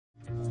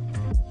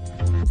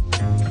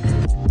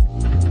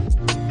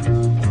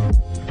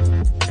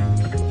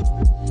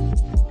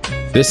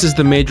This is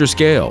the major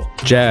scale,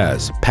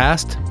 jazz,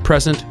 past,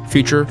 present,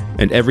 future,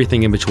 and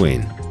everything in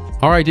between.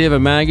 Our idea of a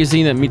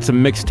magazine that meets a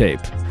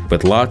mixtape,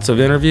 with lots of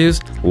interviews,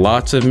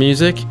 lots of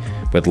music,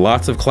 with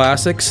lots of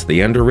classics,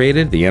 the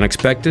underrated, the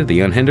unexpected,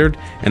 the unhindered,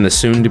 and the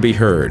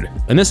soon-to-be-heard.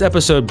 In this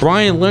episode,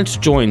 Brian Lynch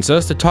joins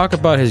us to talk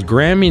about his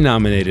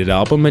Grammy-nominated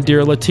album,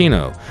 Madera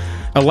Latino,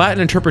 a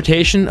Latin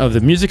interpretation of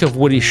the music of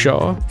Woody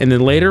Shaw, and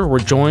then later we're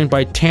joined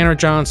by Tanner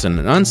Johnson,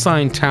 an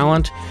unsigned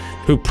talent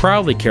who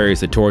proudly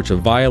carries the torch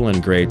of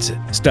violin greats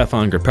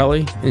Stephane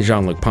Grappelli and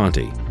Jean-Luc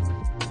Ponty.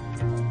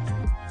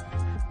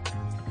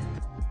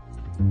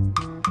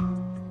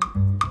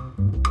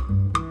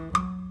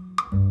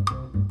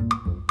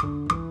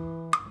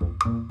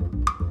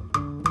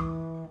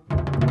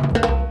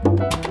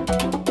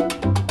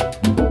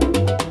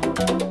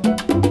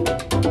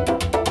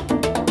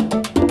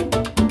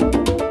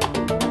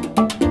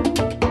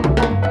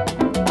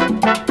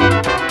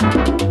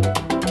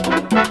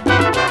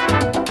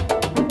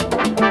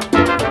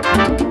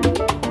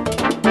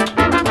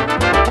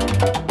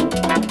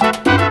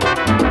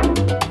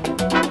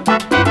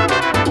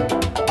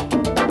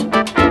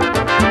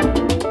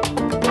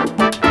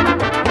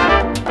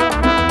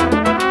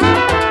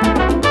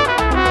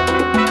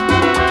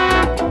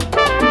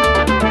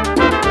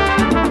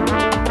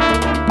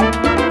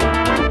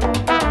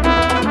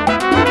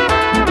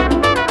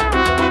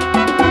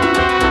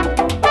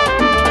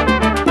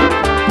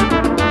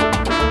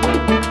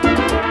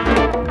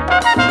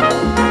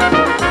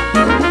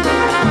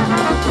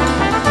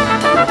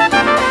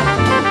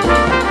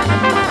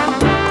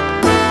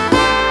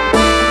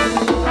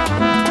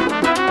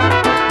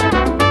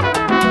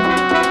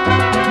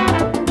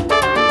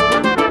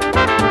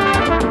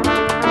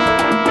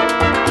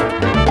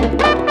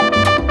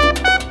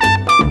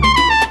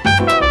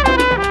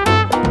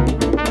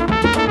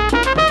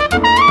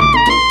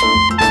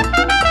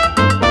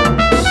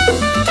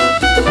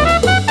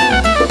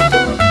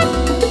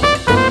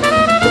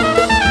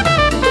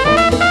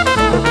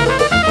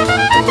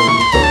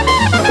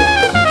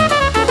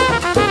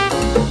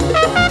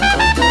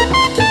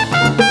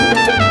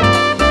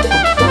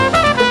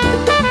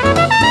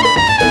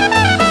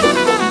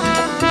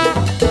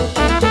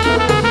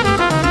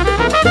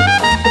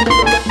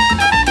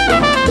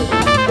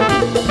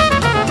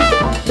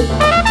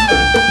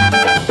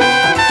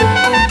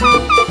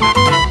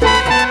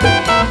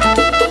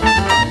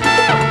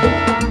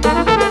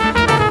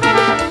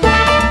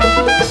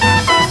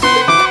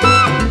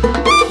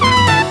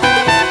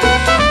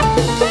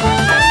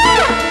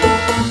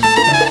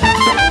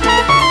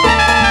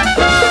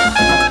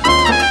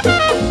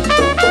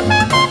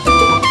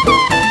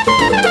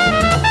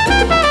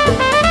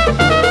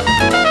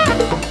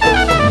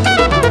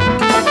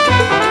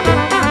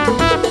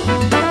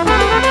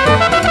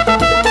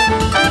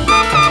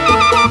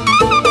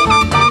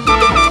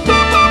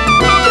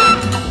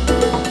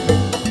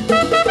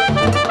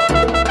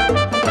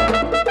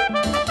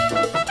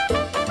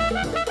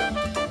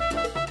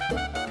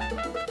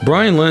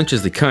 Brian Lynch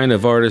is the kind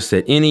of artist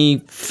that any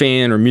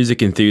fan or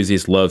music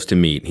enthusiast loves to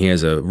meet. He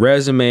has a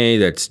resume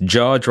that's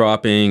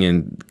jaw-dropping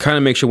and kind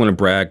of makes you want to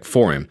brag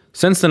for him.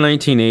 Since the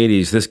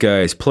 1980s, this guy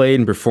has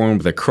played and performed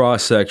with a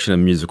cross-section of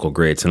musical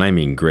greats, and I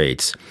mean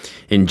greats.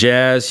 In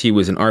jazz, he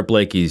was in Art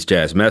Blakey's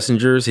Jazz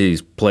Messengers.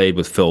 He's played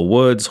with Phil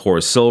Woods,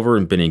 Horace Silver,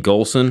 and Benny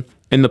Golson.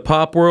 In the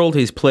pop world,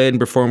 he's played and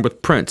performed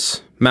with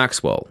Prince,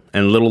 Maxwell,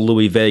 and Little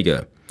Louis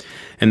Vega.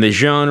 In the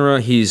genre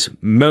he's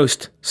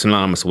most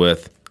synonymous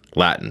with,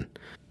 Latin.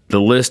 The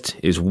list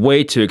is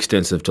way too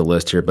extensive to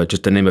list here, but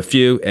just to name a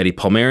few: Eddie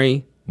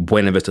Palmieri,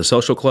 Buena Vista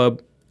Social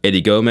Club, Eddie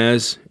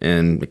Gomez,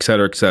 and et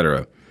cetera, et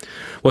cetera.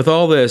 With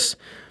all this,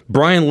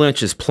 Brian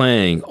Lynch's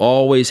playing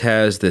always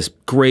has this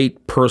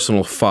great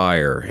personal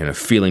fire and a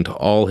feeling to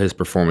all his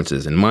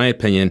performances. In my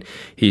opinion,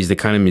 he's the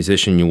kind of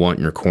musician you want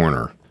in your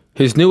corner.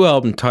 His new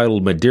album,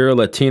 titled Madera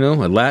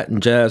Latino, a Latin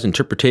jazz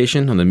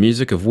interpretation on the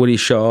music of Woody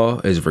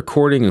Shaw, is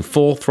recording in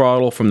full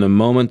throttle from the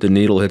moment the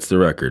needle hits the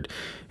record.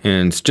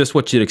 And it's just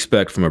what you'd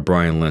expect from a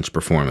Brian Lynch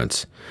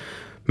performance.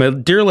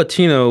 Madera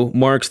Latino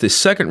marks the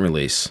second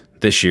release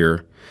this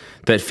year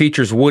that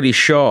features Woody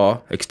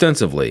Shaw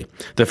extensively,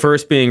 the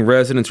first being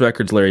Resonance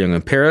Records' Larry Young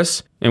in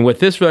Paris. And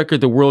with this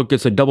record, the world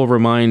gets a double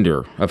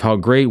reminder of how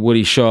great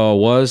Woody Shaw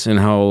was and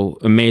how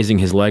amazing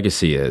his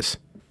legacy is.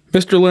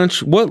 Mr.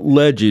 Lynch, what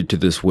led you to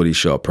this Woody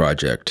Shaw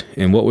project,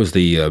 and what was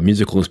the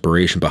musical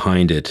inspiration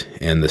behind it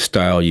and the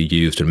style you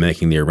used in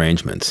making the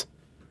arrangements?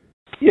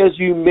 As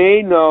you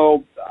may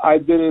know,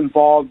 I've been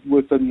involved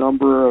with a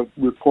number of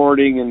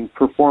recording and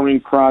performing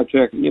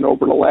projects,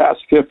 over the last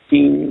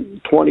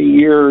 15, 20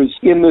 years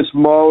in this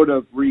mode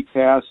of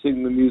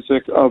recasting the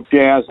music of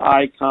jazz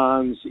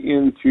icons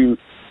into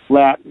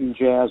Latin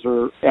jazz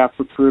or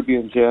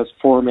Afro-Caribbean jazz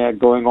format,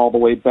 going all the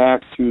way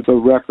back to the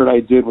record I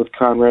did with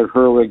Conrad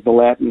Herwig, the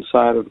Latin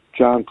side of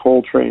John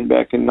Coltrane,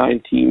 back in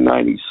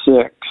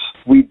 1996.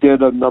 We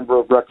did a number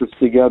of records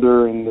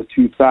together in the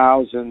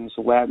 2000s,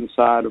 the Latin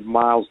side of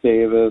Miles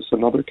Davis,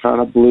 Another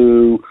Kind of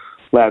Blue,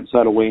 Latin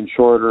side of Wayne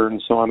Shorter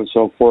and so on and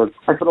so forth.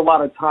 I put a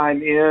lot of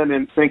time in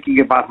and thinking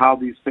about how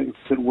these things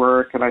could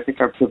work, and I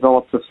think I've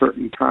developed a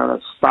certain kind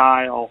of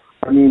style.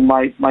 I mean,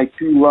 my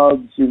two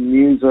loves in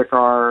music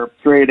are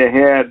straight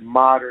ahead,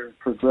 modern,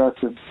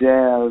 progressive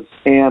jazz,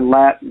 and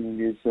Latin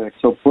music.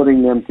 So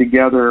putting them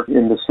together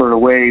in this sort of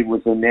way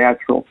was a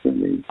natural to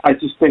me. I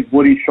just think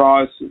Woody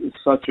Shaw is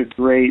such a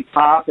great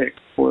topic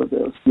for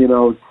this. You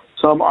know,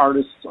 some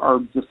artists are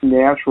just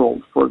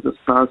natural for this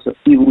concept.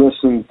 He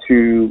listened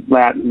to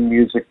Latin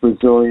music,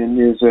 Brazilian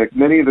music.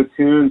 Many of the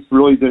tunes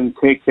really didn't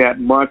take that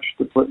much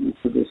to put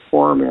into this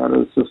format. It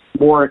was just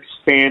more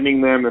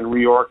expanding them and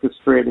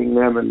reorchestrating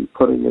them and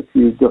putting a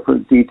few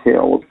different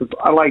details.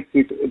 I like to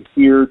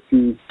adhere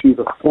to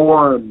the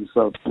forms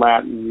of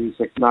Latin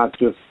music, not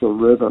just the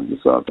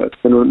rhythms of it.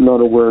 In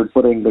other words,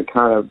 putting the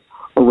kind of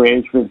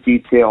arrangement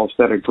details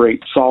that a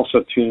great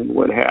salsa tune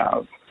would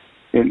have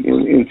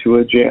into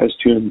a jazz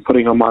tune,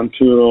 putting a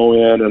montuno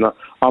in and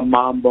a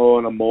mambo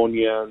and a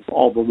monia, and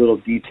all the little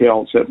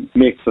details that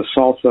make the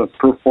salsa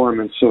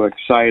performance so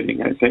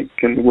exciting, I think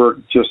can work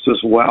just as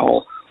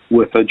well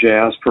with a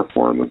jazz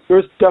performance.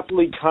 There's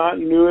definitely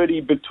continuity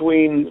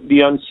between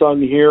the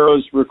Unsung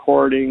Heroes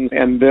recording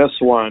and this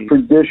one.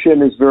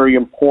 Tradition is very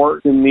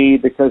important to me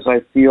because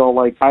I feel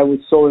like I was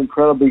so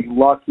incredibly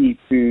lucky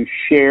to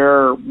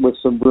share with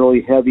some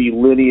really heavy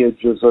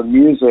lineages of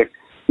music,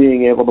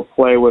 being able to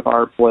play with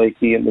Art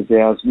Blakey and the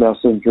Jazz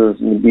Messengers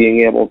and being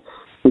able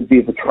to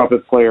be the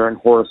trumpet player in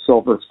Horace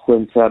Silver's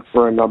quintet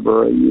for a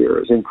number of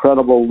years.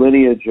 Incredible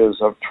lineages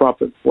of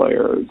trumpet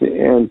players,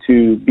 and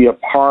to be a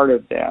part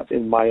of that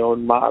in my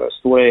own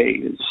modest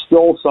way is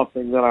still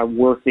something that I'm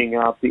working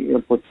out the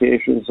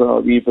implications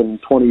of even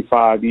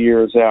 25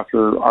 years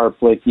after Art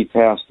Blakey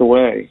passed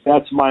away.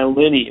 That's my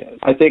lineage.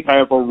 I think I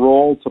have a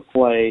role to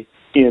play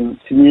in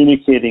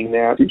communicating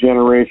that to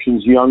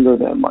generations younger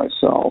than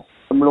myself.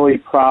 I'm really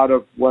proud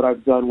of what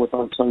I've done with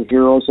Unsung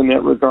Heroes in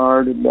that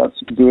regard, and that's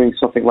doing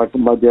something like the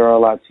Madera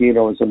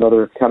Latino is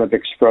another kind of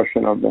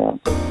expression of that.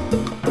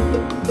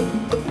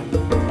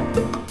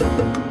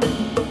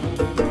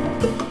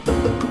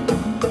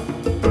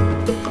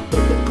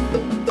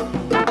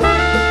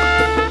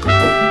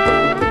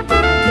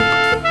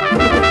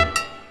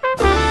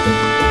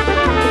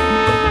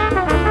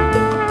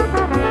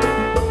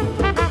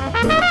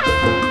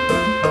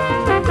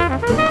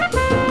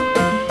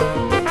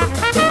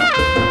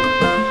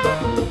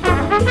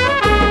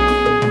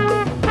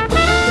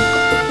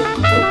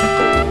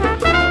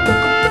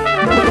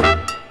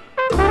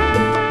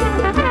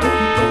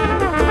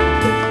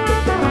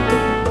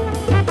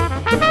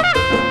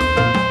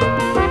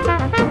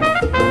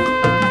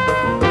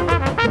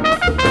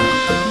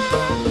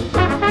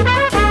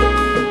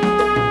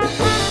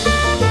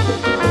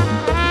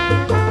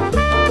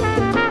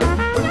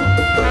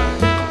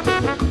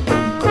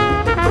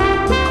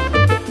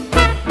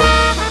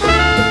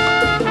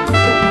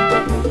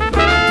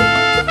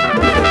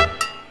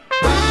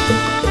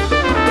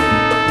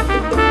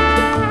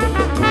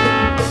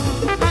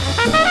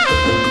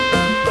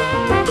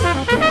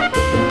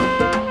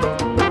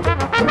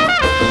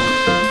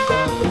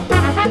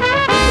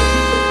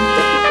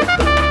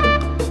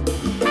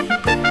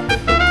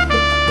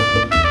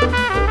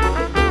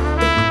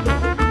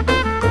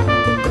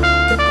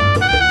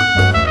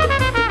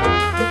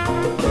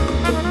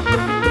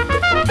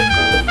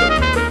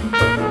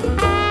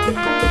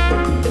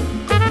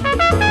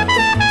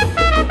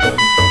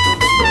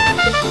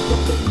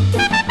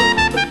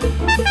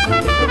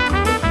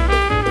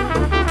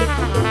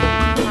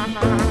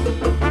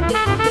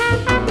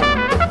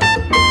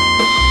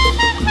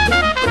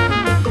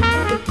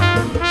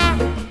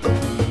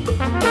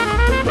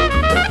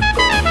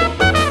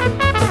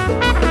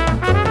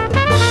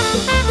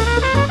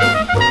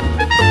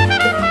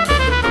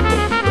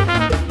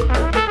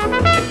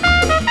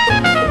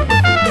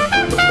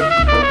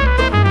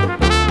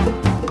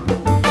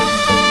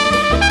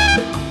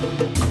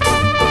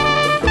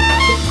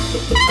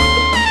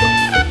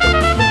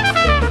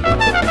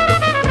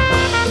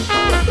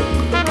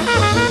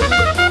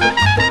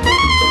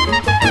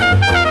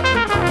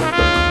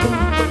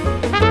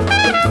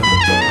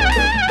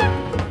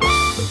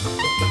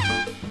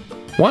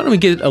 Why don't we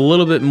get a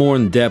little bit more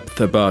in depth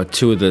about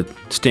two of the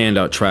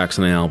standout tracks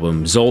on the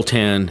album,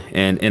 Zoltan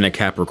and In a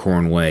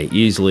Capricorn Way,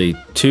 easily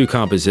two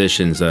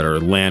compositions that are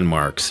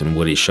landmarks in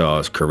Woody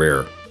Shaw's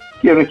career.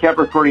 Yeah, the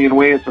Capricornian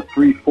Way is a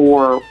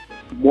 3/4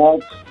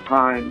 waltz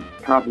time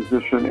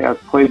composition as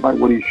played by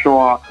Woody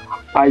Shaw.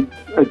 I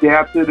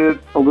adapted it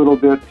a little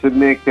bit to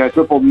make that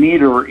triple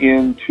meter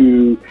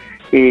into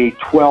a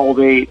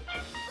 12/8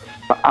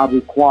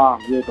 Abuquois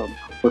rhythm,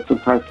 what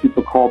sometimes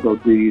people call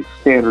the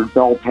standard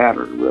bell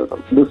pattern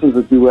rhythm. This is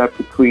a duet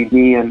between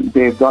me and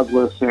Dave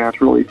Douglas, and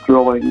it's really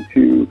thrilling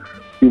to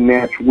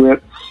match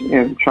wits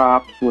and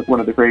chops with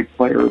one of the great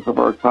players of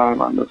our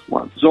time on this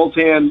one.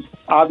 Zoltan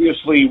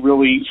obviously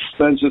really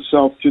lends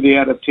itself to the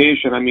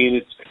adaptation. I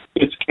mean,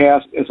 it's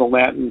cast as a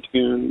Latin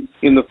tune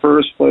in the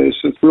first place.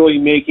 It's really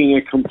making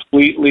it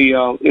completely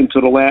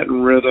into the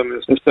Latin rhythm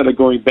instead of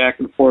going back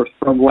and forth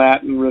from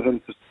Latin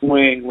rhythm to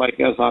swing like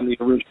as on the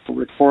original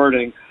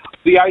recording.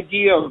 The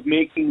idea of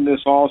making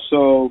this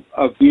also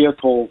a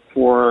vehicle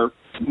for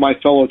my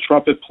fellow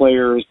trumpet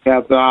players to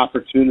have the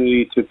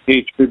opportunity to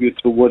pay tribute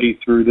to Woody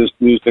through this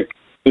music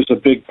is a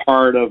big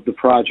part of the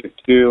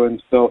project too.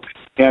 And so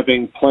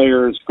having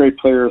players, great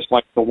players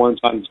like the ones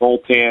on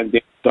Zoltan,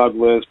 Dave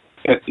Douglas,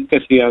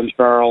 Etienne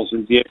Charles,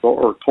 and Diego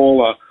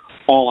Ortola,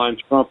 all on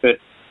trumpet,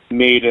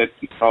 made it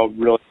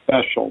really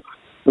special.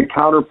 The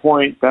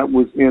counterpoint that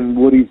was in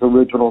Woody's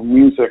original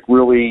music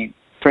really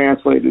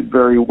translated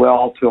very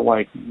well to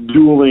like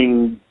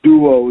dueling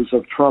duos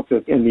of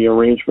trumpet in the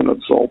arrangement of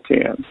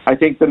Zoltan. I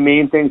think the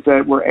main things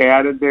that were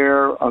added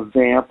there, a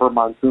vamp or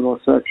montuno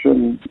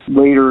section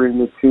later in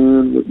the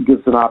tune that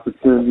gives an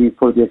opportunity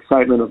for the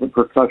excitement of a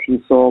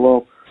percussion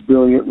solo,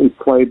 brilliantly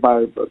played by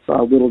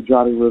little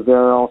Johnny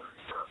Rivero.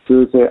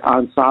 There's an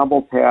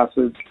ensemble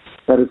passage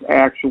that is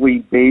actually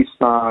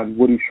based on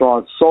Woody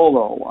Shaw's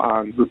solo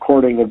on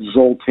recording of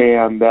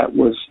Zoltan that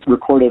was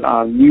recorded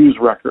on Muse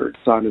Records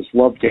on his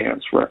Love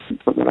Dance record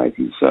from the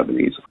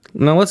 1970s.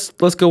 Now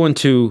let's go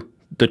into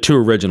the two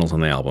originals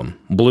on the album,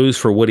 Blues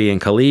for Woody and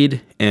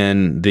Khalid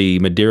and the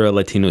Madera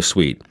Latino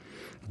Suite.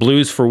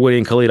 Blues for Woody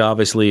and Khalid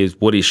obviously is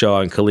Woody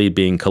Shaw and Khalid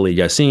being Khalid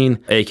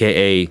Yasin,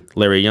 a.k.a.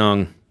 Larry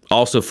Young,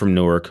 also from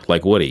Newark,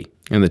 like Woody.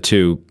 And the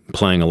two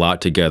playing a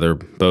lot together,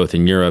 both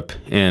in Europe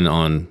and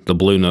on the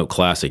Blue Note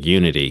classic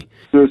Unity.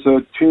 There's a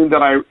tune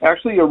that I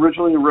actually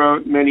originally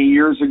wrote many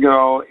years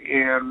ago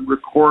and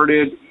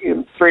recorded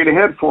in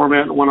straight-ahead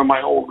format in one of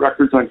my old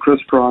records on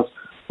Crisscross,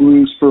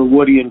 Blues for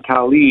Woody and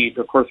Khalid.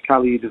 Of course,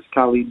 Khalid is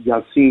Khalid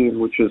Yasin,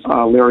 which is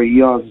Larry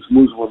Young's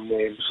Muslim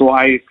name. So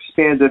I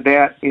expanded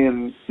that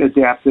and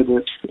adapted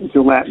it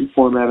into Latin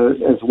format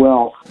as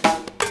well.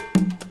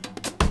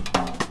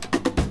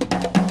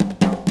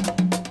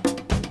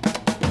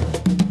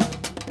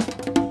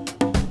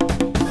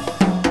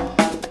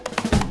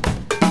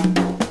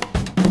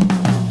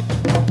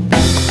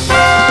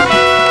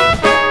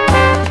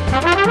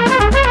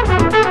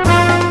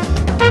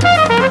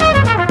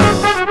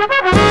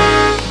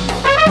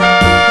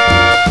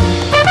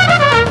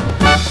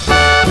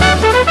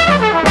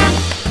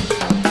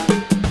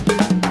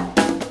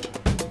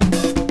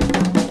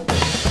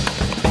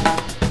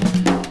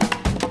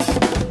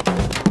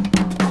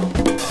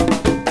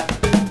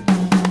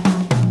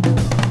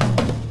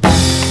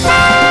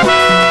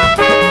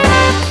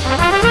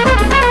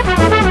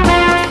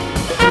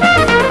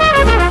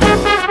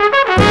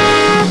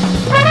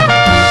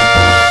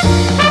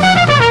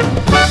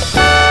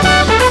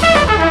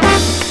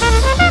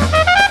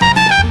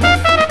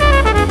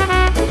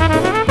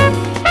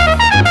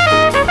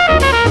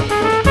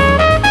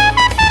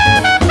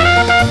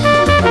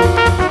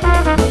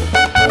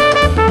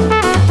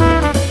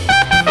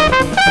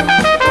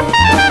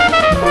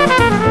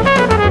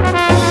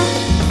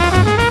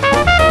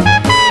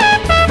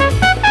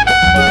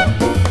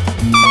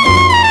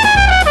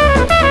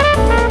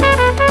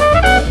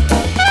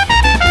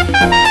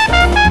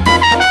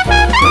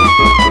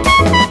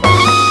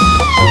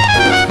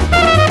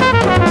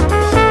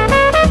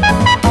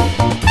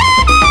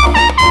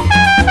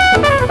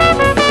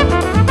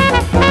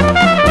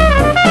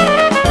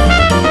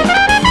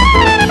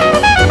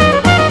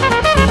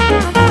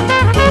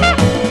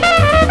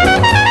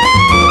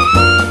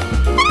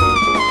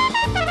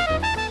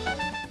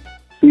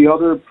 The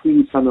other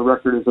piece on the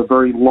record is a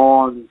very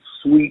long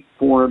suite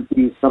form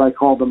piece that I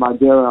call the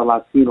Madera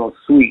Latino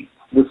Suite.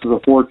 This is a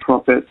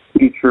 4-trumpet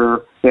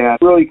feature that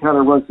really kind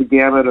of runs the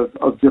gamut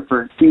of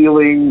different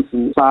feelings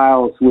and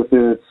styles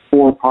within its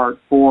 4-part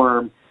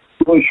form.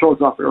 It really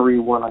shows off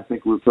everyone, I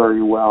think,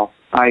 very well.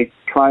 I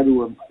try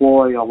to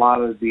employ a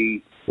lot of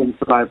the things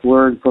that I've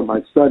learned from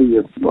my study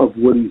of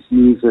Woody's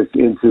music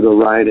into the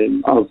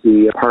writing of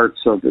the parts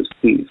of this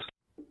piece.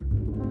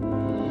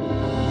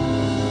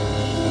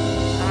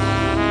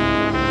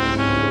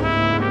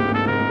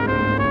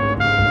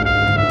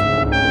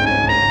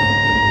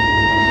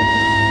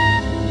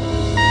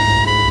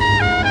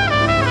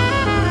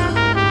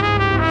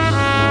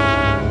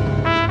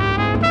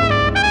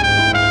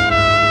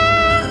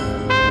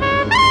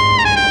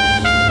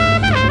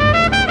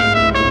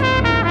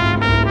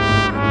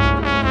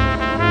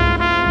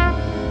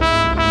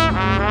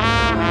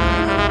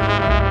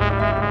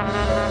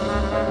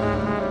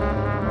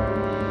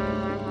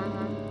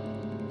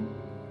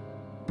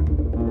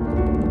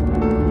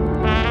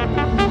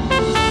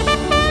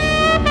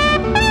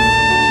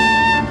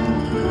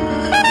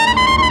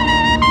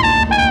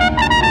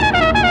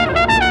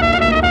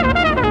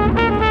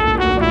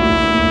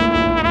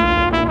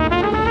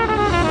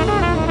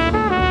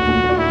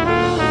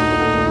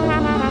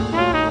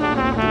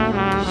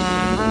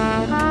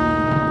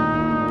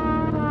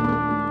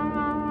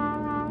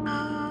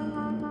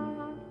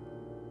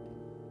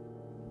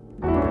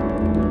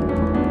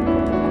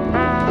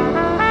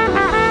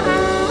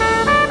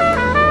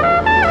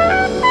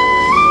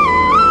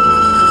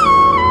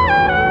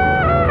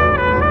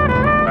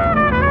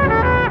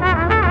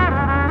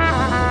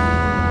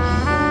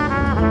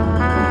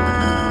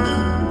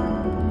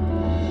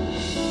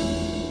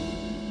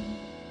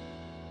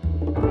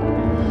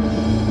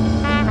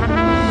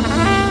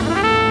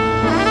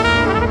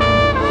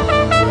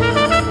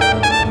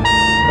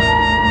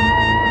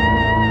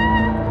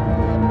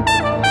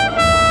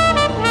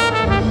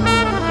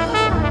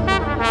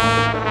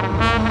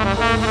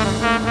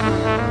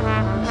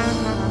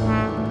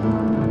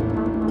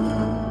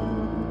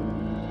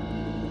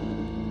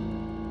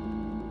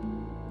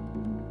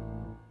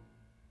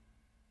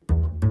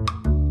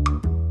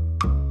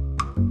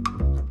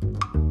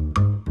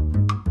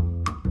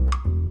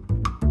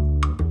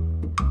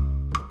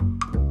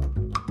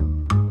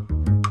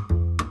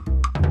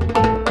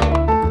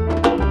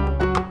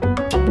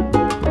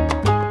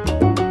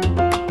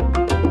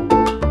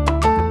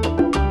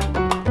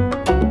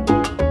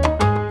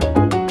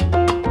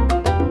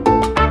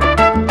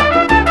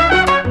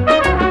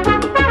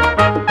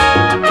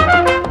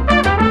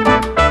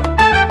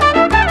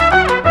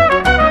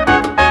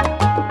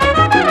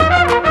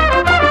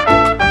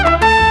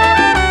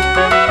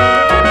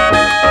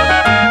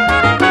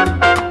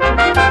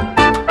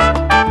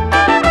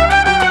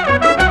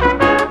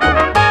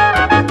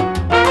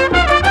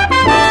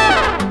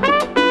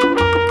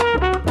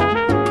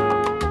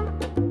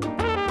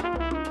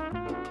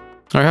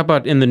 How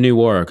about In the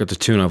Newark? It's a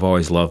tune I've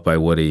always loved by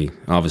Woody.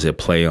 Obviously a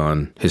play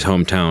on his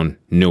hometown,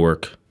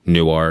 Newark.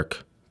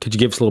 Could you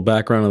give us a little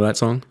background of that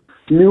song?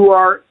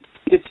 Newark,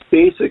 it's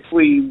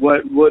basically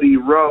what Woody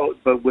wrote,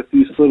 but with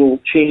these little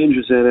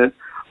changes in it.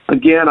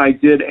 Again, I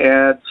did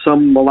add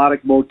some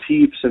melodic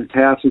motifs and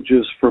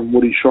passages from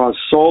Woody Shaw's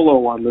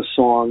solo on the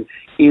song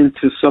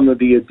into some of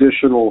the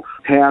additional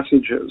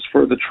passages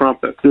for the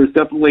trumpet. There's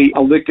definitely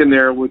a lick in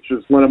there, which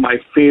is one of my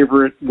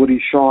favorite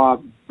Woody Shaw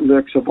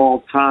licks of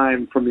all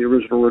time from the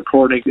original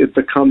recording. It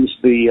becomes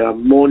the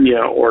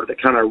monia, or the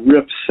kind of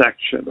riff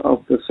section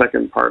of the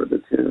second part of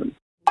the tune.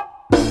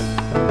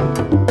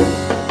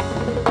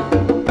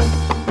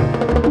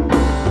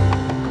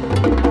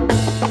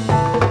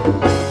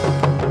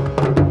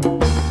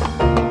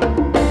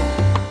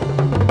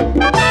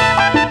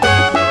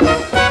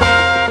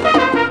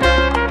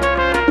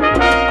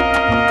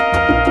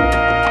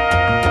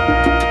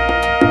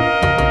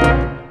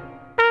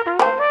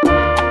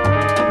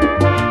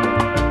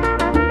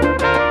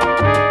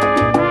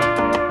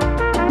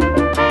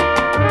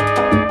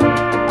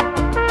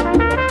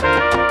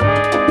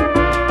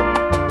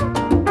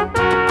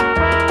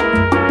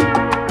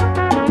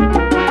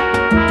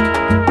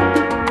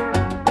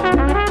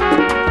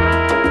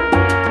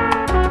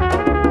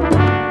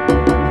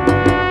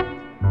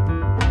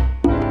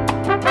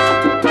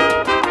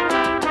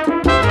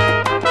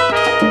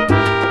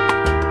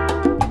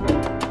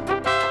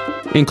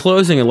 In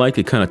closing, I'd like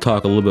to kind of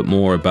talk a little bit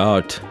more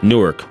about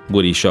Newark,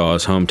 Woody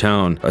Shaw's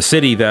hometown, a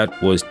city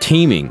that was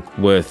teeming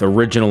with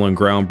original and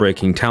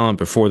groundbreaking talent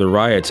before the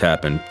riots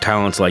happened.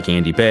 Talents like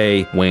Andy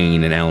Bay,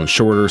 Wayne and Alan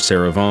Shorter,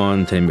 Sarah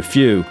Vaughan, to name a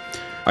few.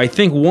 I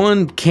think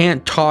one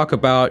can't talk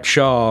about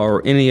Shaw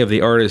or any of the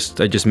artists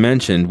I just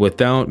mentioned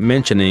without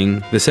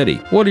mentioning the city.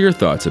 What are your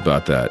thoughts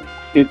about that?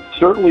 It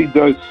certainly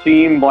does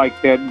seem like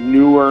that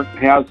Newark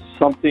has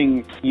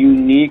something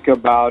unique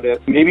about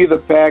it. Maybe the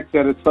fact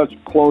that it's such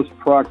close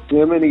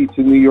proximity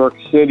to New York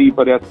City,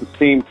 but at the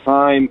same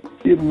time,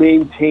 it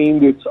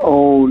maintained its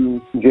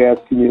own jazz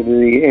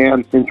community,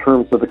 and in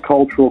terms of the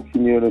cultural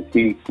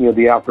community,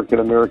 the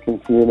African-American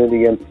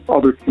community and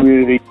other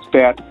communities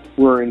that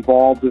were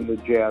involved in the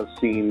jazz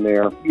scene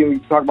there. You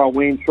talk about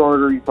Wayne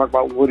Shorter, you talk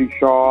about Woody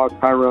Shaw,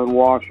 Tyrone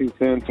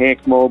Washington,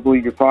 Hank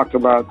Mobley. You talk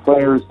about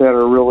players that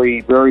are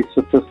really very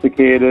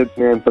sophisticated,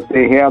 but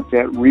they have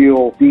that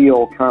real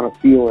deal kind of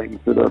feeling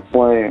to their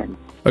playing.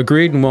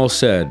 Agreed and well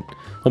said.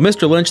 Well,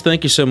 Mr. Lynch,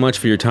 thank you so much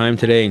for your time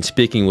today and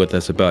speaking with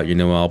us about your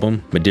new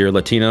album, Madera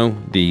Latino,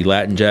 the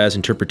Latin jazz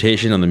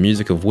interpretation on the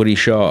music of Woody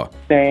Shaw.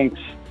 Thanks.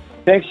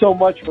 Thanks so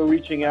much for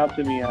reaching out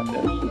to me on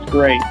this. It's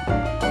great.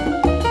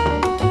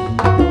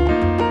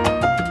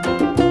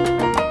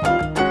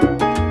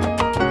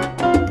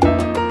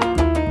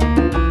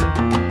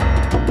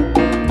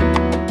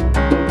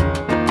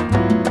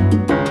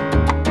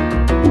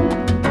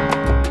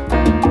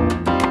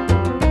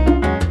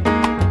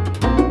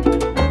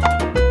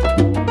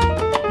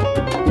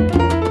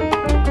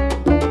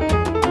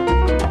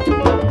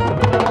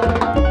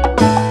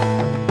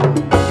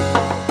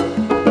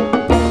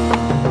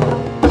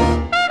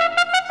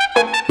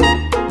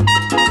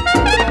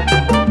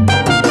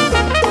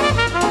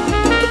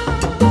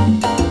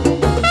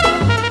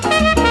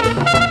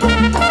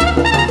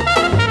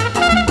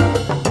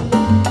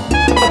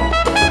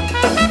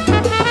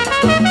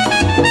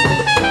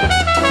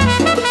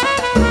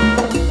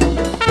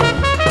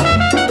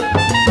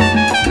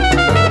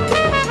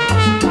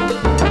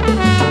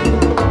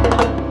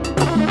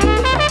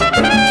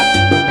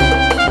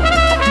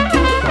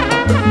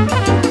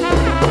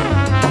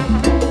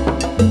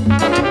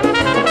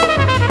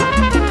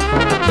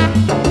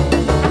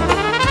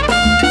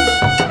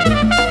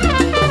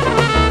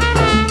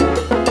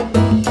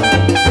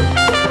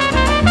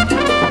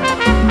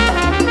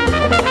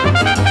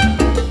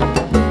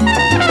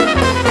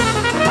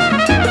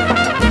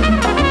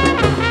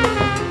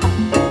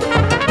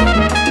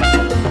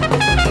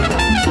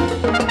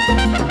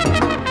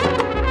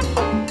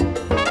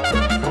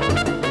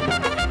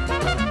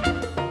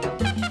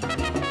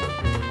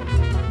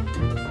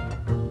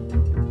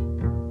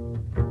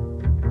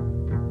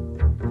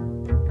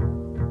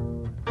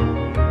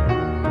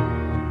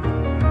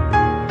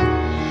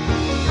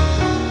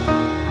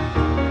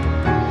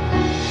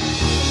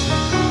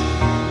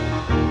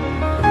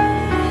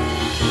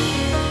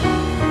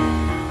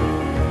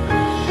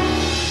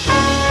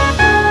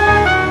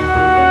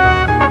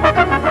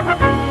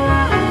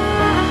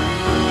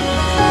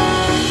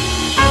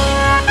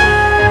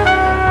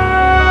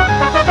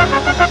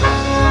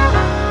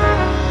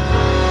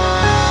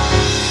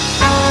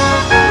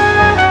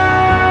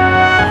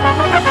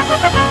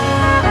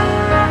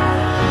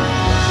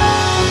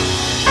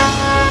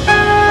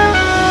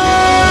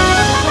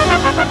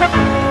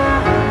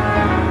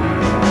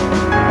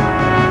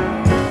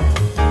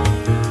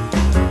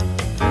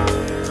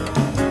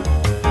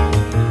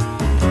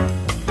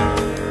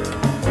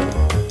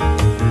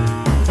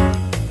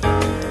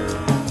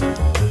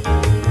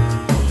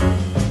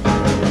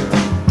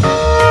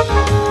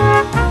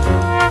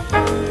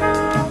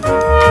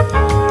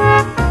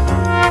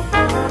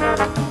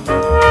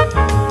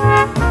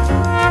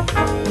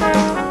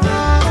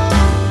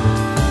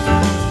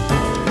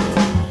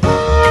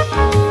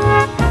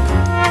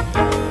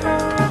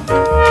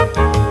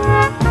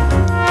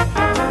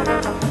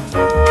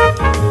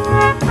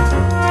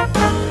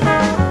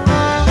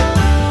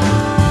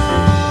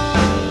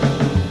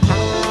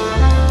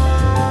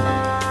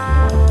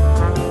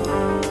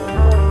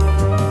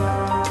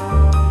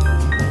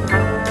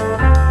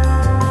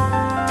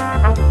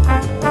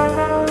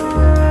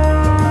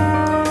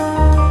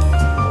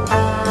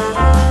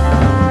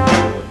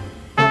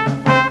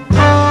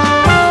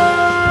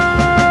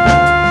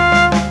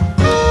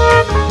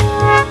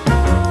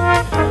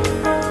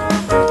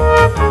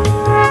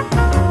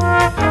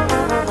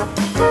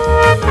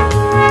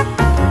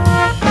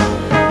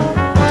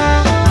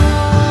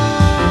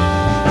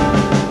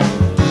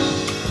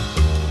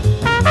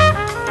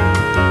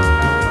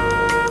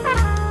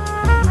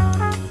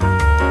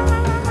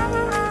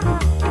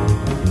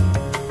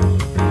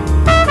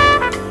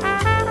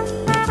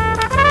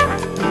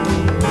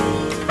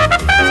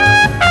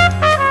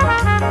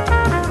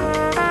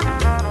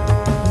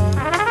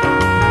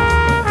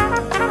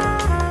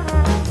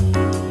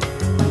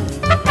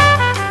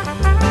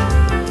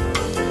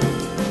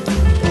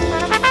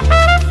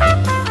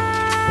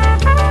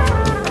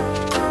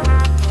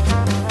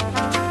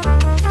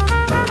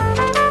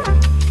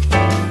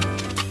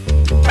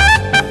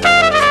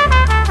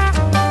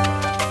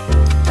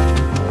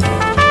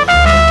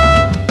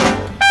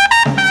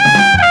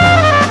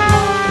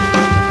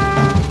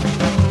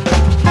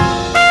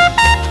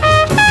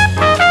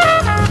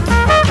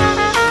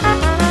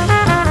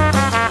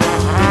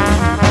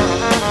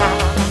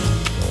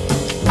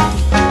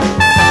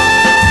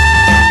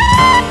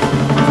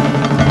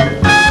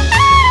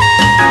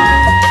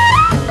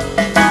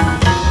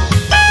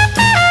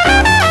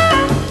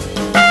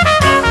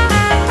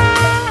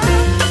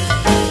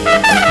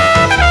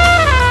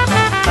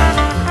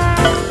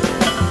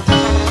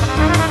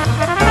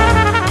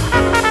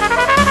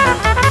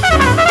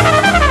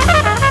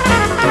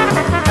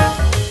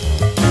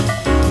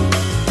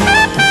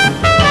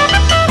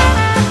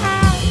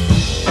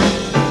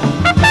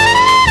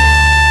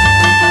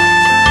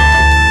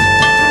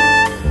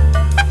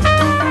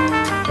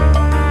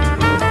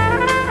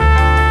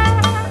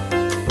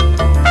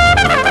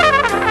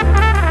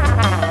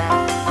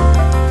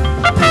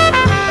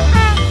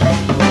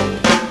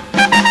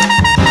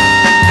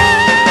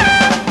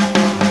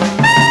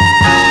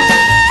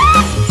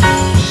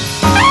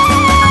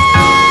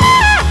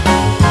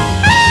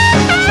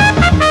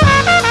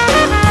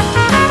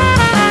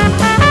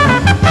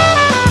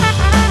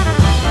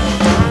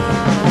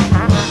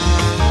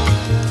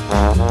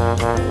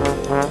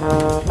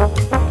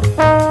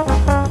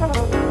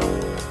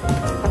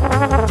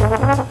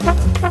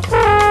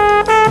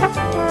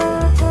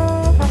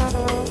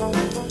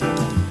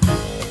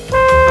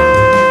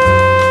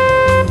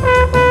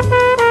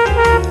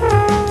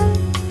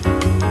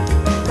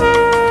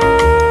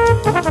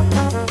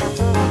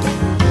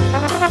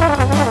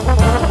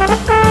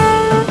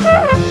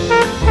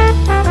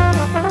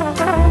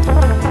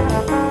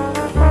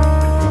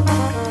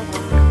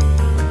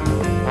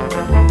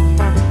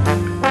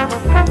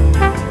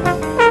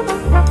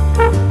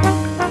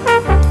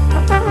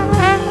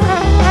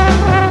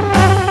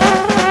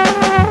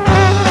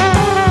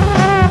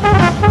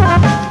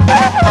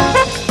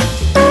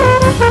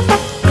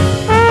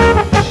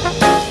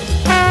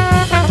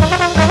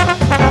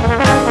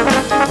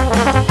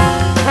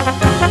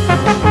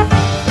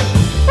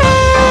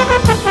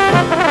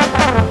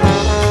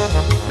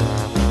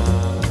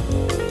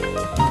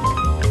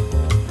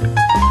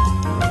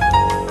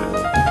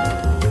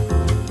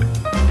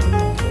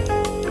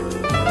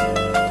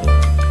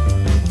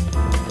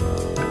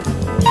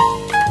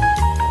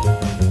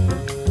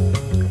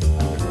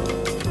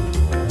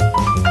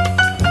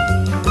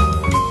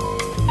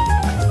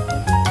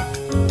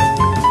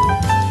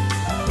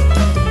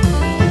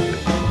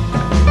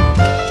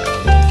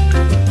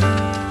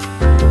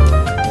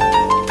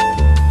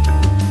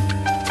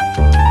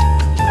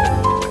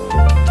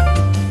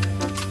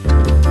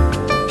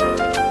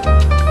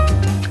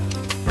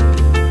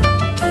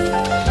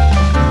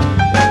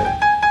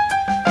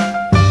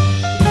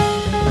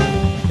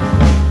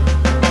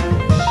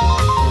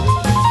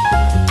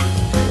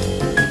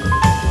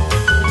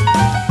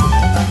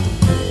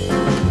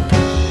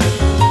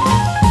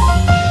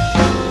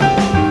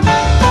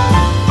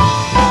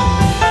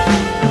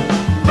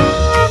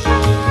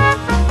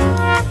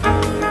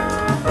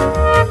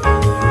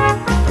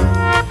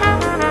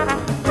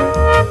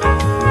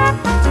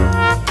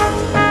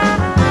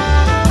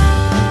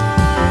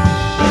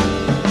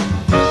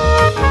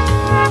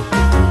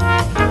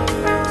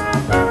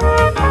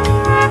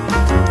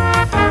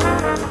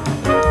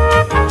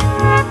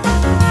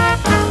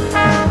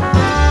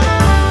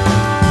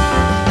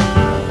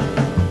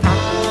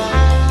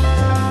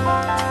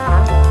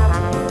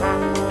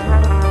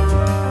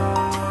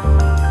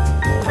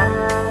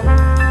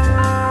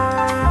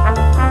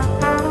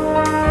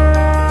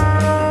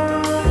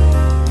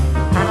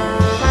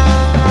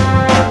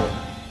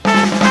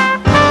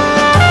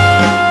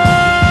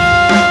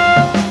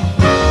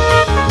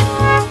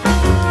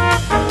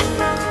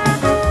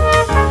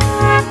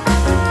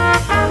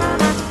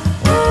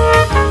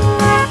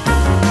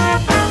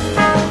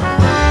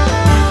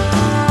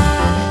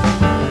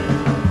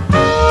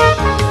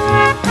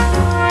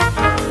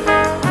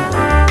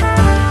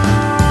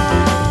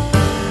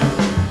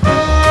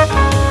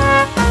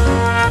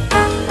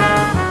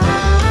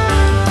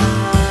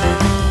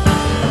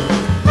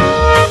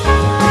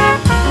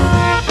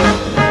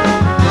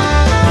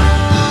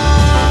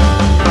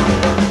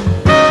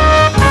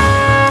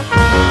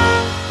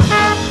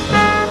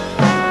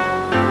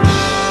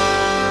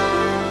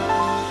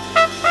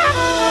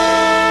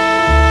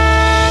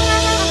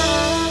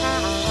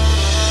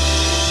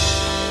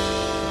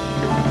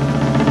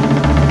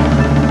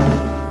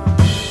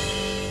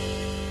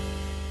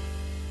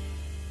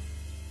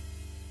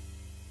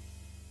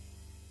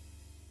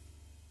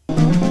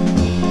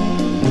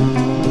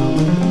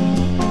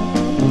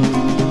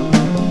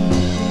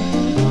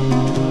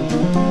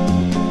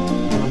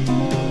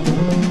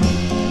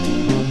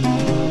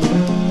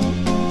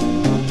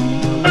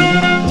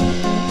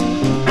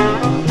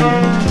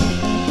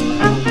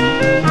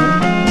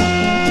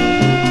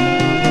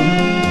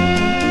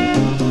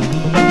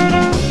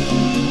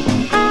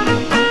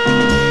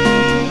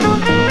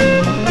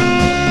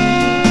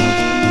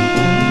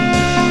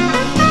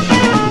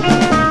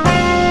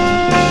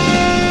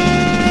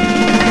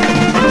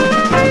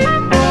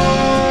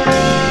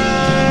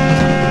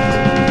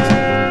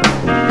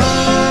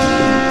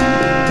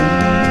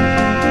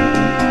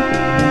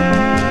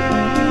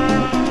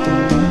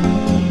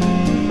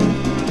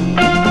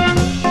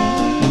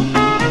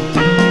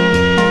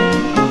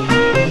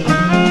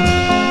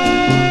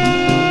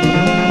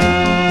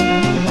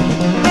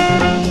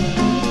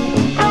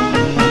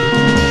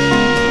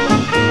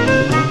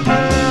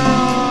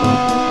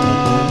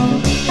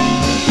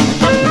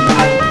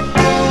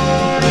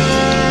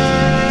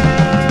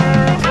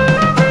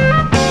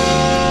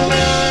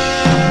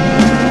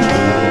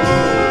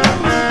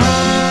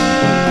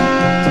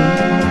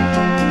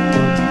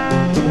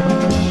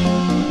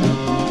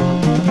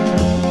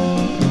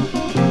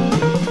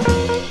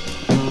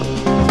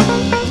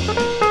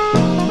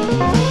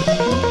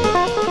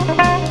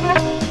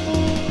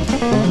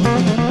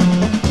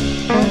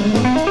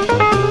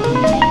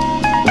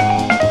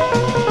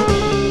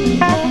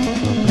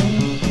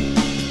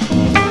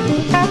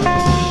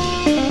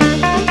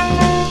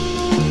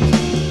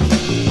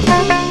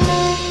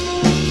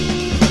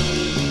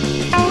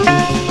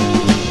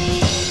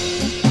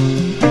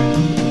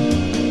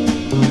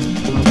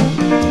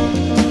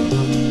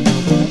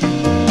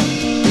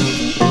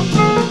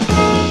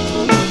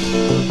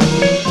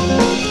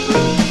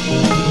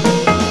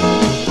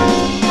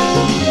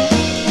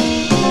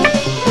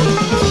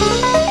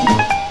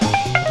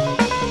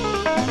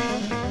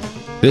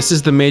 This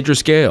is the major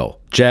scale,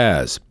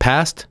 jazz,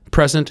 past,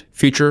 present,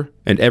 future,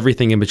 and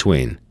everything in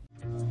between.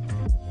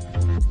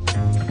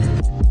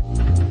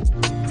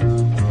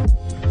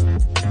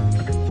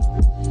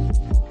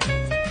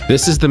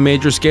 This is the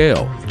major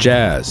scale,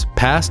 jazz,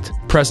 past,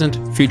 present,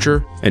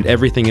 future, and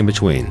everything in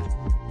between.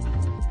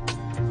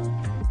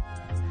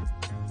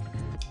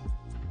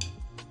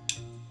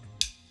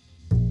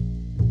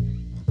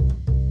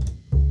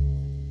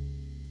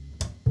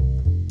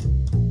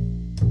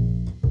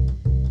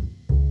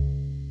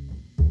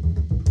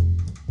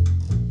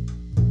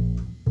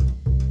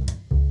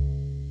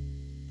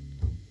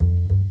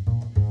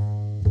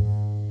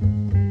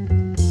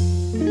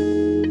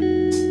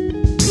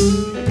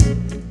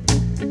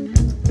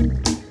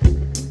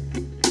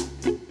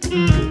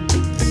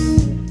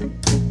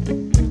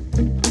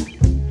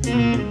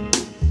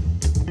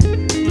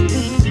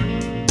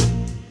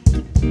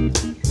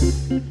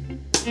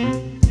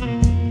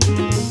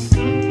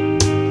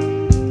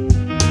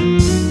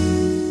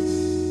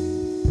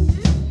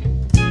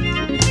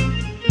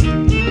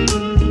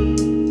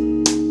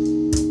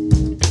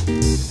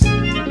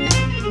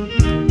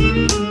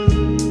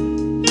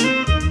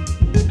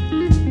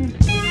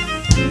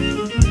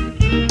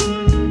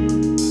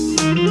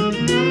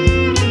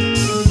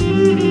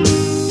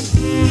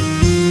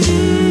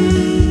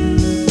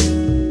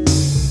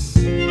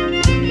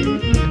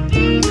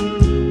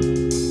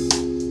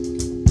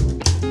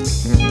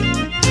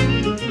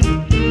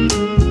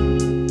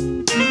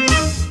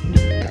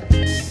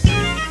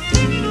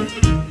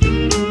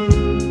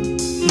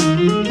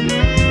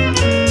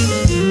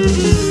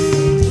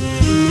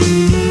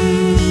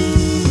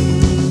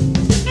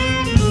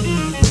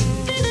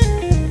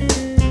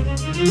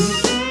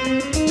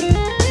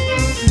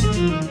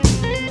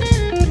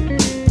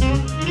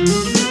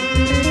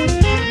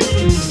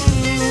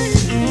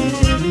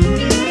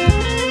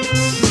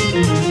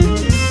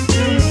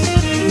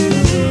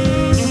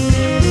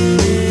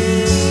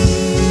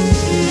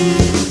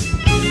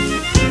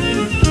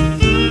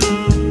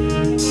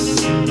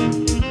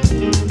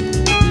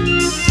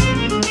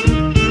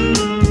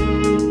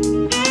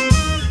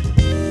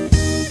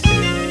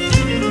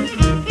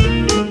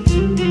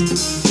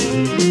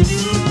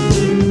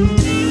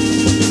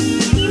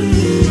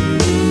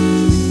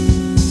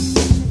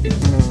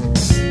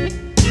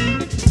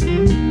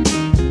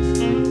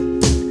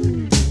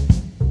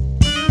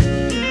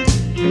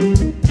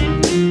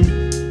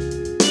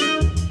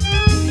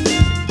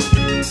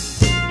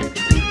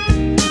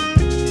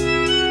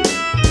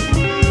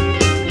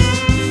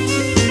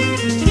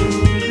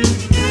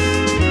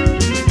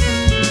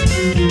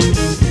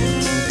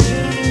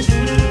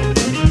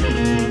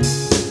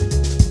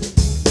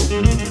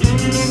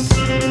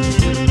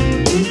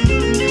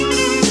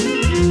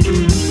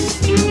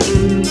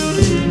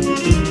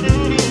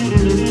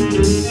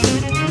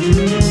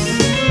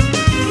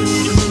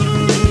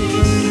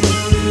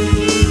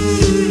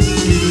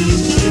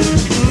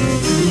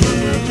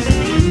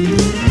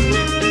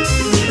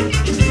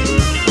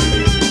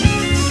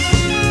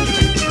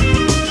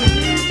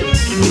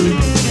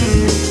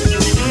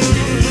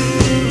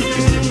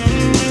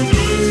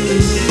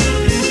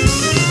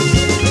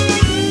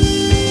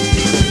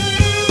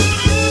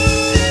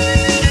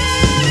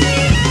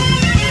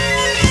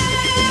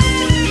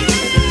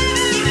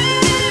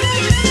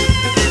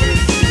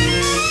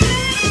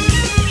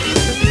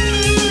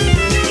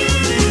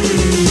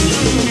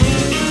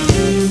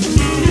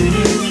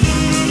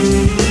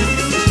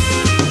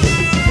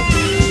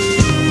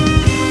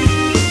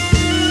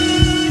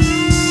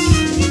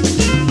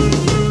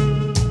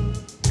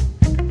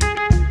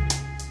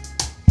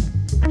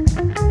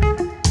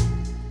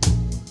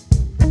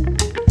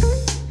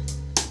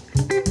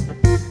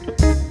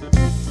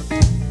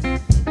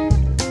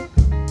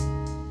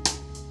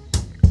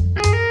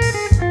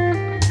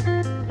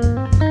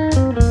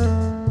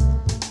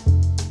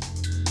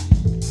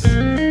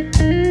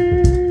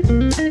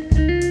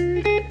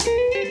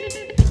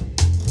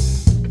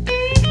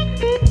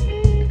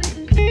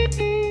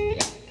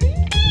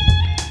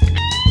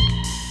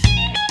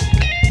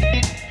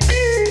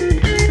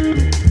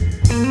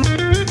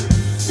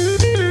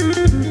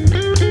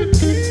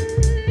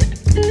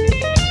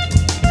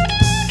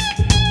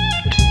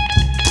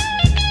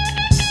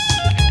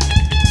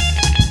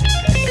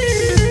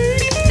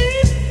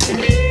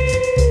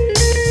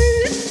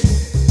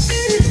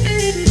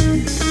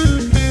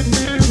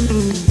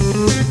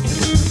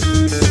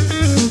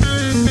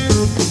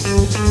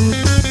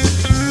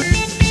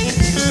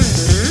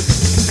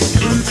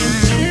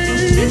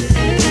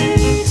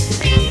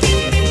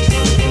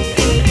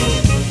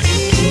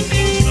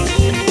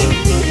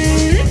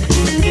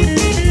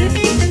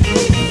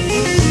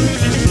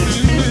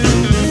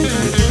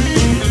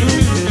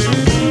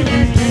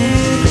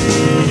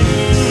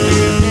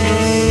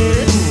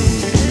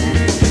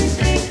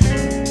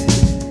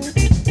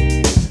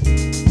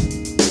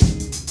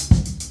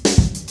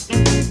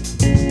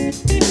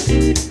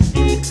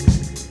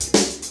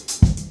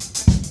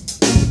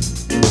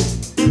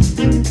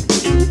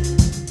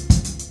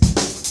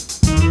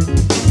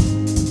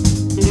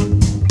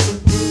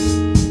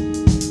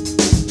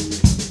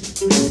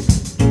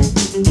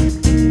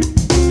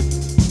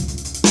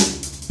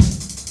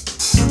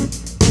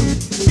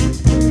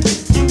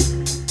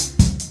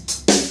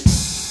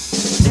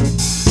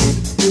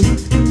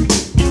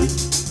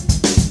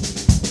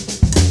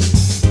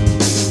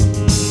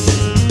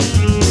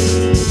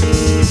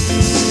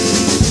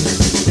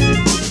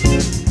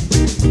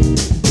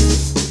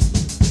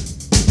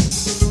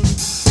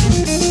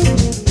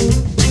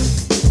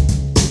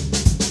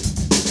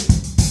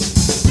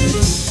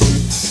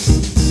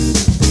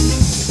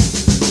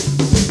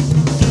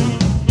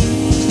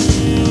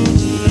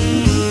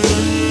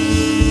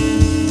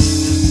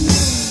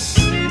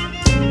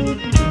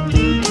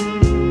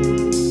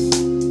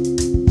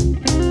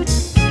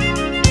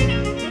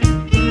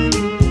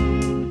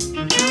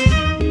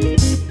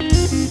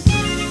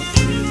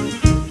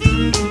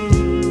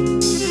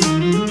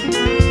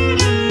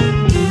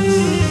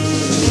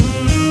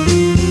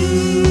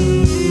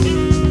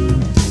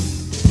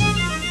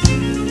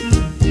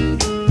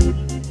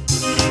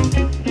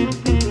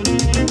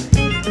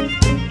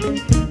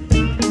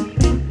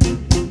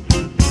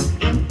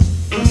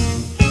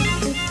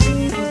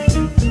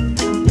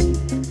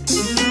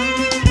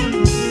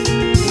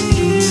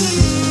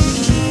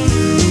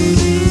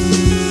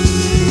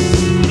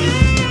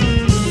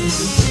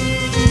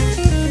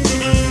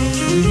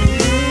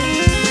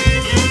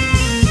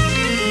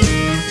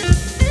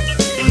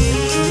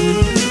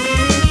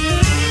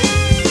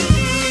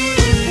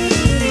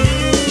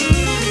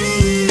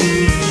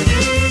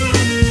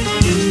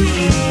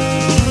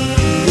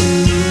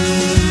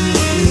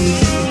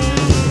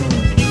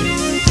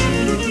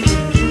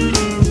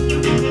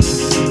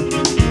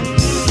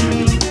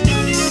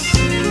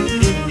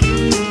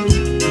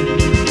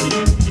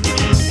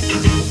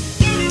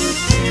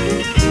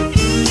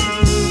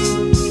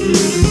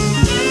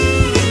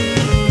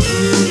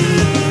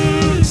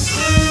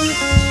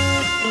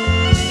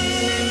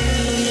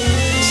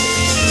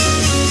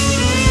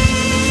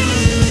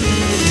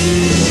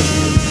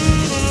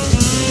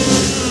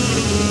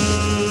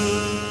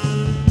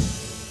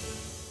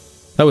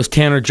 That was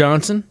Tanner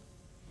Johnson,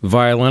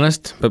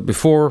 violinist. But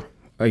before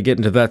I get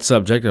into that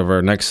subject of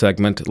our next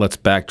segment, let's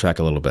backtrack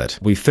a little bit.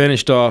 We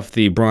finished off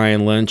the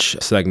Brian Lynch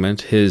segment,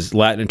 his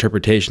Latin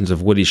interpretations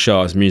of Woody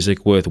Shaw's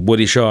music with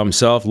Woody Shaw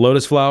himself,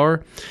 Lotus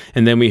Flower,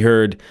 and then we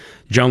heard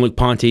Jean-Luc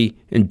Ponty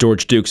and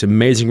George Duke's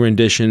amazing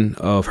rendition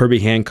of Herbie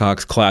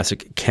Hancock's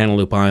classic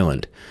Cantaloupe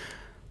Island.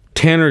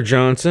 Tanner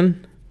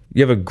Johnson,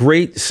 you have a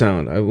great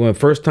sound. The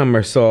first time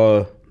I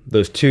saw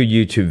those 2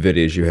 YouTube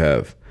videos you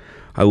have,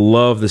 I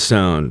love the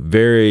sound.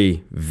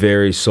 Very,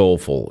 very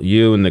soulful.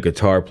 You and the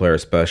guitar player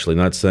especially,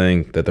 not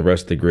saying that the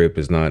rest of the group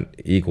is not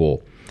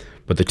equal,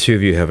 but the 2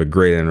 of you have a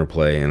great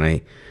interplay. And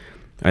I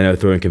know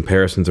throwing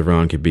comparisons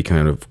around could be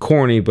kind of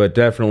corny, but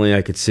definitely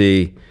I could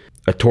see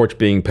a torch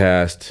being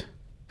passed.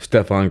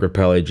 Stephane,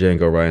 Grappelli,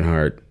 Django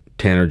Reinhardt,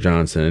 Tanner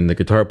Johnson, and the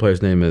guitar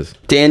player's name is?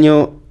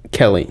 Daniel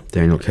Kelly.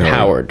 Daniel Kelly.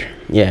 Howard,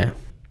 yeah.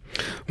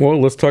 Well,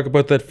 let's talk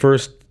about that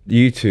first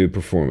YouTube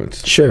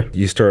performance. Sure.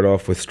 You start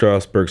off with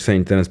Strasbourg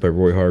St. Denis by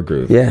Roy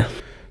Hargrove. Yeah.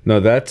 Now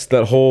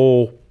that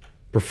whole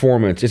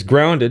performance is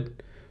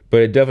grounded,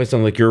 but it definitely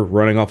sounds like you're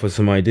running off with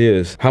some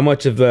ideas. How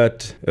much of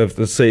that,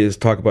 let's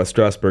talk about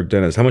Strasbourg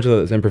Denis, how much of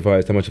that is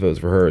improvised, how much of it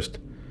is rehearsed?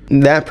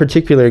 That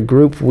particular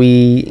group,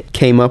 we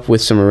came up with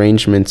some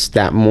arrangements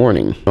that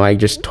morning. I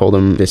just told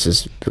them this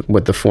is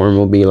what the form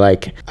will be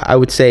like. I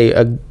would say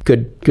a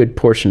good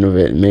portion of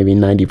it, maybe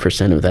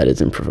 90% of that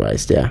is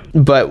improvised, yeah.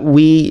 But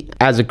we,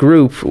 as a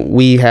group,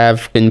 we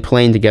have been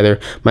playing together.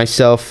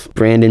 Myself,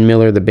 Brandon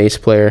Miller, the bass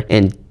player,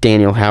 and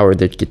Daniel Howard,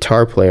 the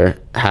guitar player,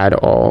 had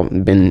all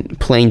been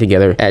playing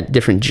together at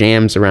different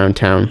jams around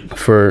town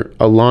for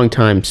a long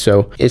time.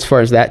 So as far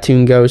as that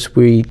tune goes,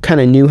 we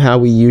kind of knew how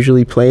we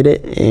usually played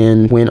it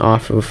and went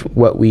off of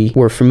what we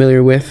were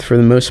familiar with for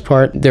the most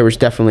part. There was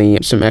definitely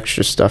some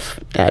extra stuff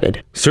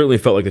added. Certainly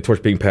felt like the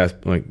torch being passed,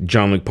 like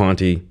Jean-Luc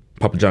Ponty,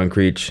 Papa John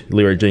Creech,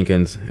 Leroy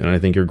Jenkins, and I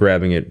think you're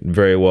grabbing it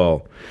very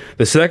well.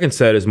 The second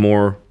set is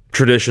more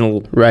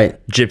traditional,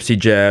 right, gypsy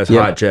jazz,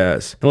 hot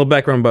jazz. A little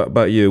background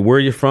about you. Where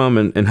are you from,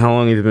 and how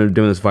long have you been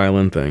doing this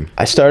violin thing?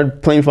 I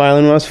started playing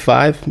violin when I was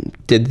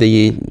 5, did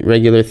the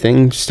regular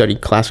thing,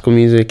 studied classical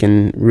music,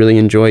 and really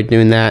enjoyed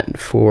doing that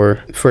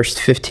for the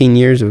first 15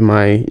 years of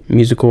my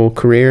musical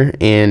career,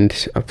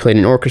 and I played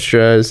in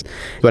orchestras,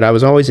 but I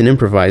was always an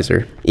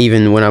improviser.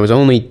 Even when I was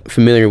only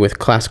familiar with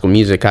classical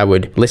music, I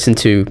would listen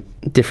to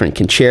different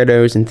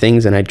concertos and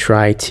things, and I'd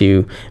try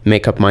to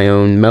make up my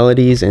own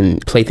melodies and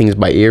play things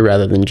by ear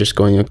rather than just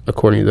going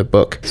according to the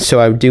book.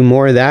 So I would do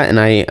more of that, and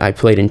I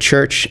played in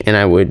church, and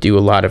I would do a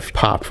lot of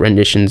pop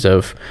renditions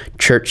of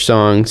church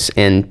songs,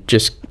 and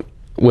just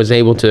was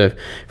able to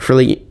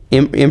freely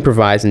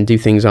improvise and do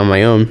things on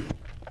my own.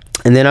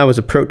 And then I was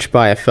approached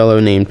by a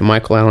fellow named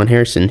Michael Allen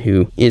Harrison,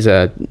 who is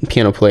a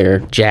piano player,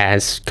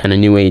 jazz, kind of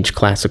new age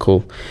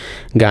classical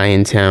guy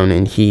in town,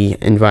 and he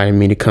invited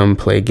me to come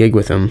play a gig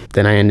with him.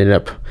 Then I ended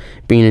up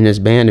being in his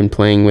band and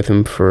playing with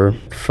him for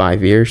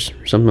 5 years,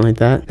 or something like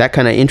that. That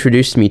kind of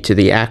introduced me to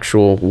the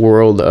actual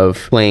world of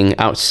playing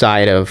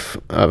outside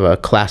of a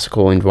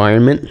classical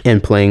environment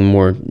and playing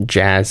more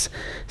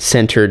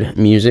jazz-centered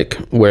music,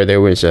 where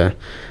there was a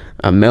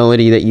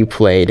melody that you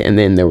played, and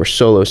then there were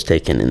solos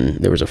taken, and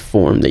there was a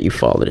form that you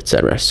followed,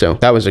 etc. So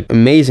that was an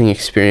amazing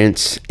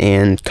experience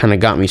and kind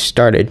of got me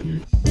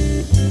started.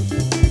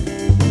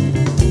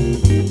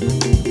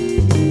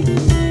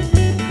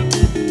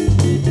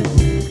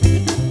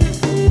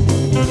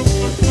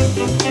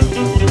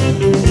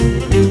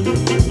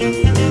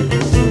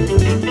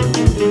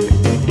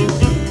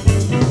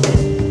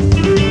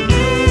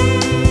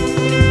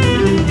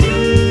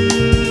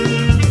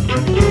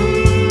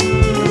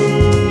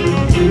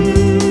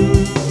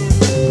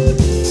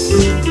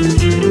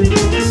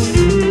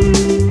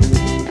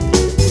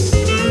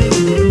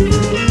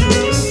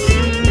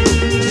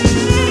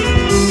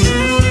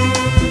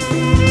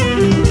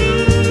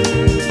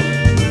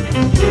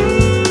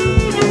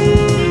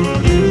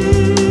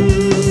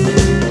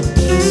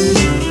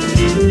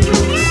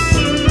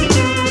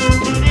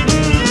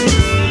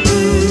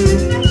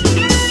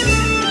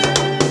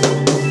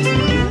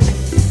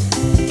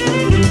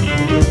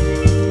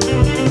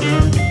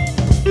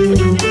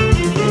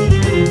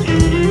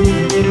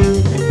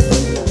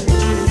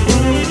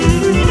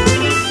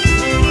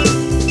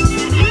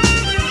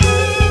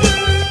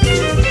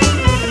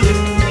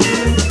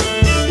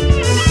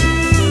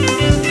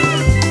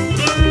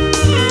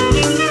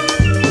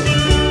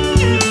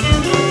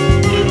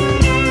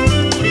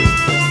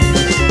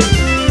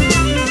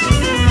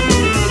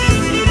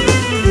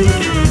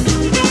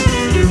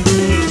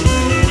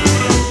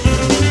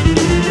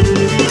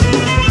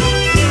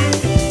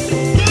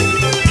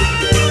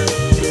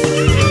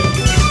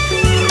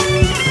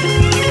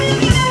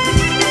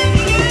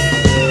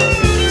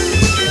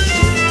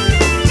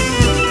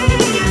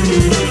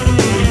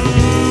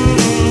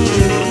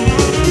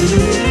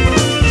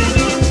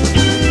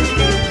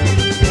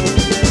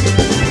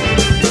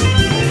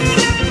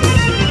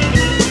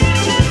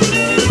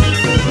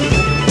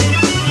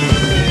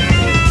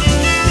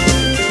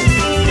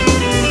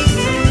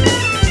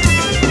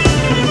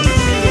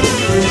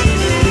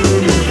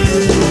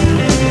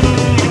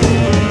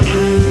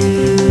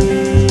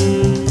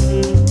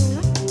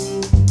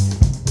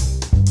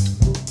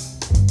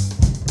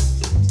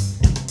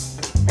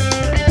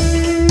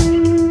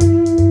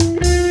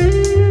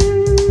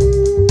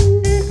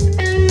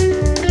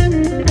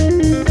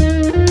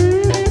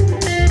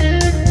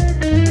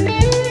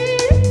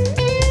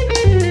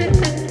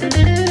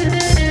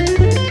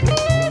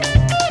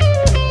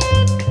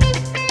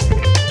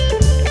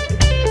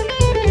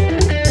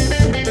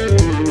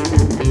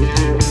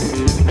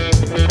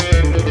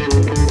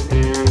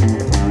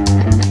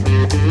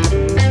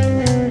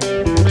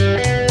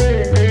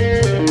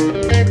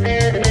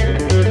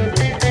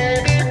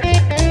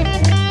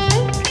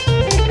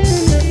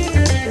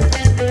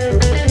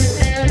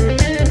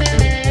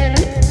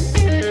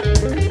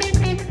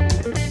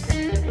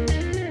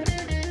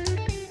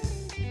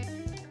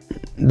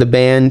 the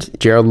band,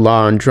 Gerald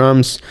Law on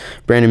drums,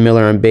 Brandon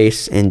Miller on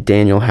bass, and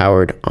Daniel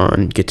Howard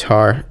on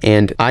guitar.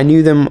 And I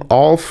knew them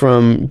all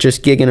from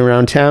just gigging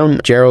around town.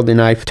 Gerald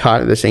and I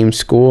taught at the same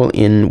school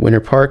in Winter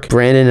Park.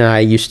 Brandon and I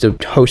used to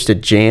host a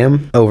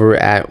jam over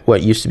at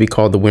what used to be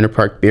called the Winter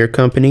Park Beer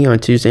Company on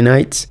Tuesday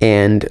nights.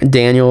 And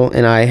Daniel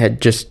and I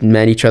had just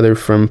met each other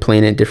from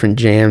playing at different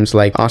jams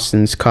like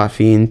Austin's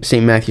Coffee and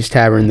St. Matthew's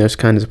Tavern, those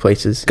kinds of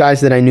places.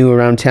 Guys that I knew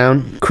around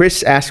town.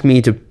 Chris asked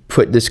me to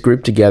put this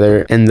group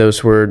together, and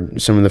those were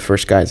some of the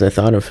first guys I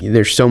thought of.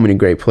 There's so many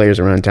great players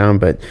around town,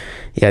 but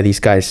yeah, these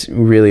guys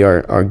really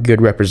are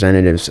good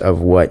representatives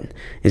of what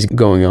is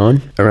going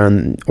on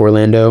around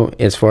Orlando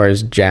as far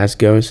as jazz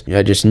goes.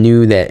 I just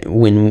knew that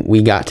when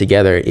we got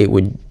together, it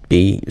would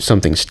be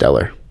something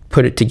stellar.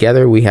 Put it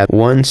together, we had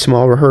one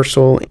small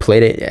rehearsal,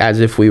 played it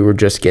as if we were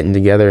just getting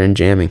together and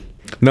jamming.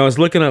 Now, I was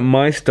looking at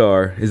My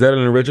Star. Is that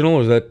an original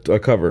or is that a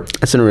cover?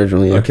 That's an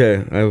original, yeah.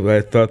 Okay,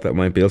 I thought that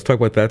might be. Let's talk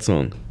about that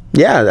song.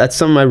 Yeah, that's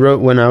something I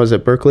wrote when I was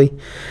at Berkeley.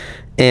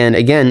 And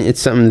again, it's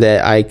something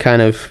that I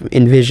kind of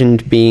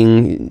envisioned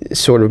being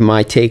sort of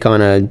my take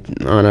on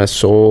a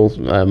soul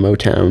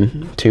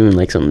Motown tune,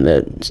 like something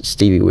that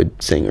Stevie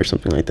would sing or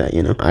something like that,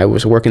 you know. I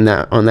was working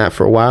on that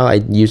for a while.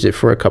 I used it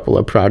for a couple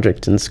of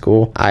projects in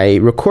school. I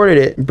recorded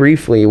it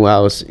briefly while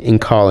I was in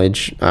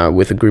college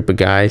with a group of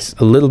guys.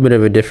 A little bit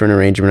of a different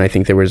arrangement. I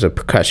think there was a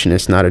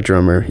percussionist, not a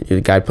drummer,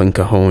 a guy playing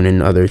cajon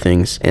and other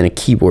things, and a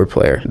keyboard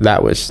player.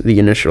 That was the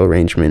initial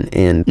arrangement,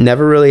 and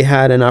never really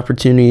had an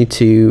opportunity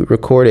to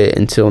record it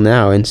until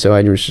now, and so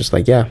I was just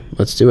like, yeah,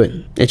 let's do it.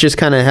 It just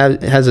kind of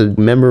has a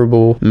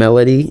memorable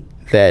melody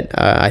that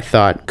I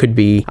thought could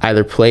be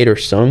either played or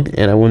sung,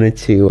 and I wanted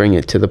to bring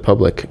it to the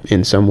public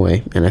in some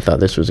way, and I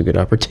thought this was a good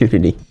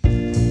opportunity.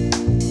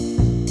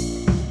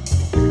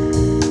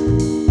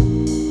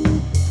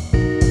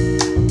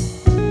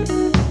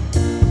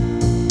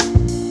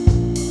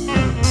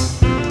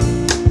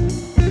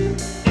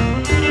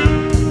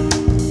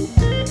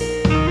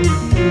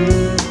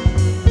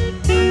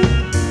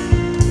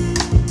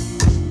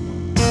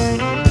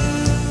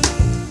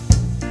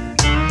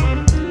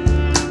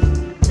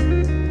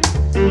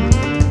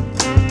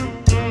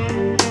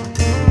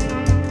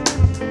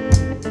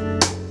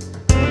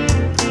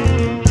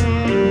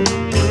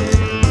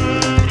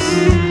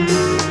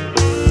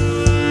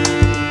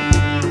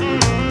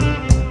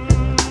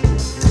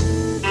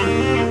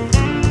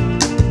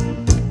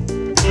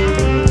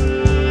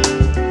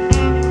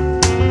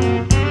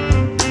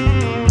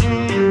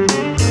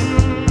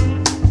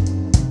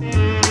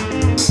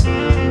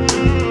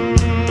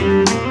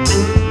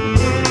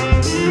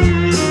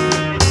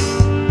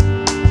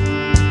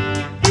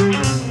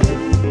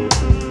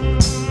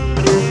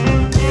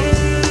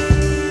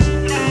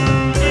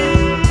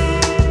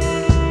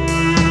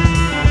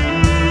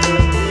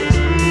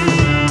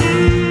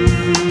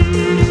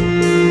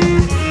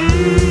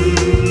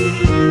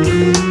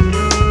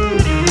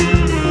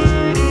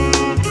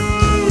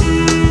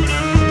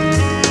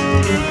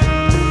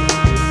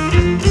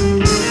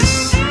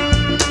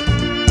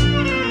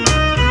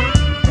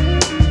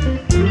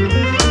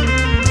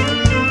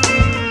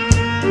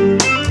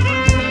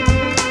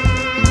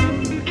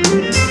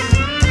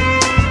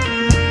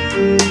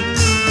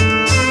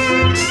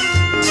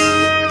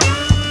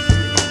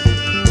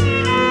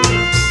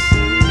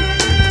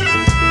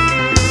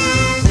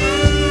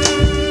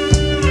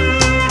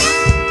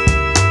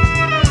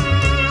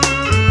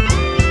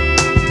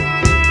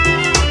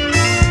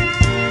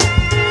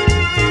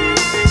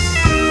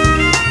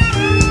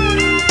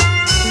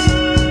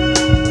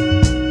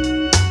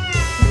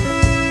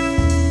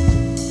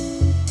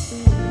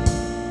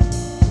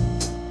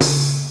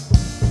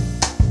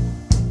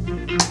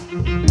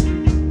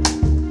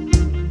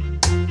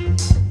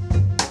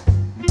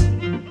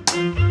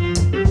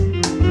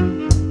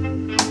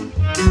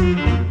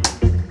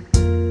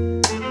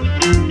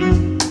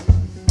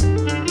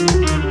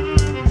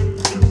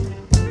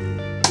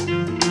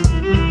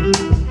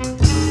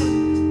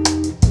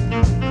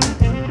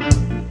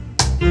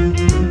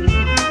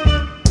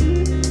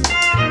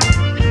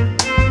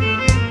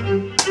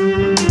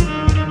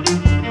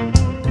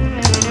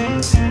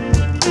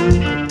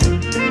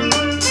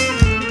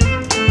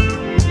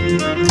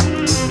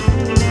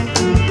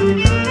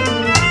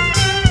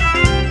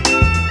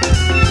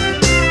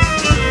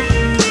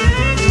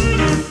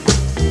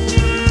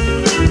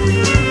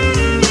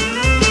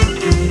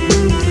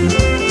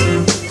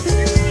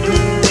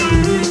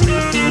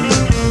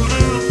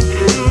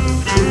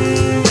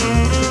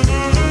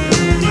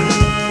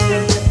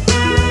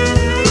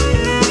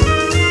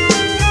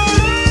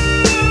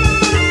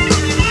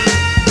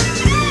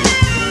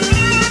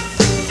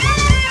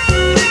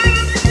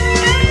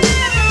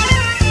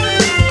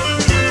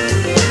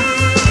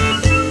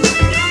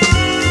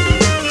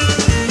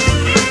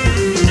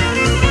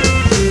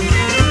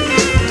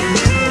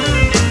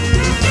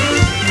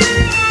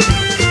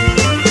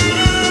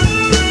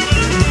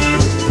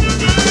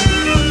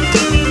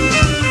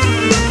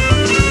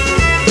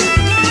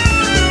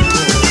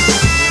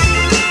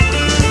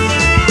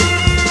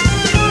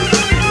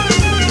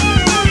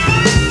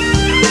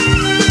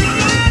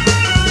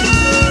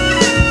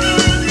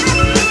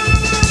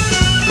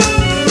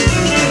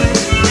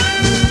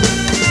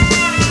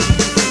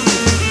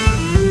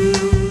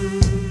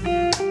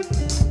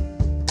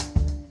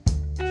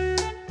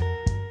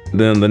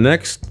 then the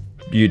next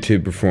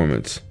YouTube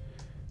performance,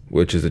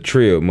 which is a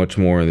trio, much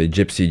more in the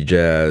gypsy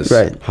jazz,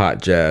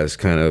 hot jazz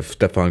kind of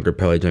Stephane,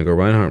 Grappelli, Django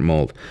Reinhardt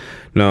mold.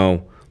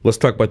 Now, let's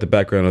talk about the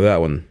background of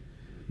that one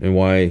and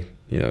why,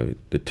 you know,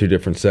 the two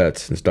different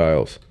sets and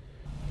styles.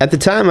 At the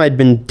time, I'd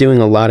been doing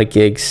a lot of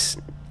gigs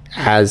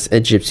as a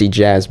gypsy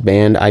jazz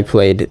band. I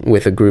played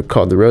with a group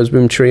called the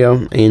Roseboom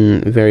Trio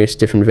in various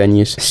different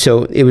venues.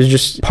 So it was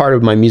just part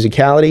of my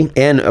musicality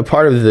and a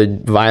part of the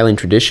violin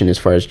tradition as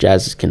far as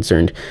jazz is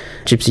concerned.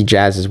 Gypsy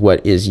jazz is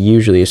what is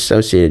usually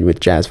associated with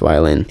jazz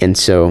violin. And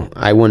so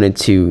I wanted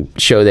to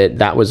show that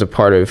that was a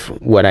part of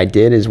what I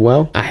did as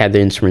well. I had the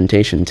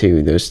instrumentation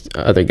too. Those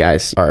other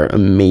guys are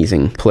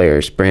amazing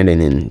players,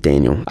 Brandon and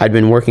Daniel. I'd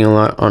been working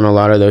on a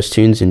lot of those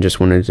tunes and just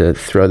wanted to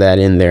throw that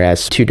in there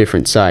as two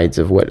different sides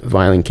of what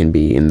violin can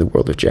be in the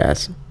world of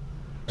jazz.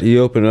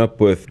 You open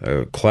up with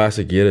a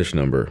classic Yiddish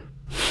number,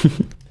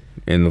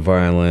 and the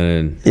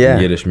violin and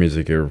Yiddish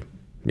music are,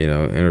 you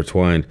know,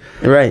 intertwined.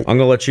 Right. I'm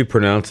gonna let you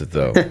pronounce it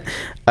though.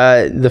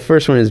 The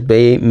first one is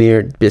Bei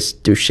mir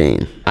bist du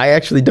schön. I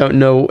actually don't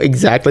know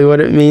exactly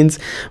what it means,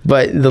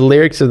 but the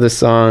lyrics of the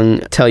song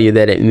tell you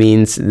that it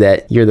means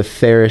that you're the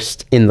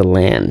fairest in the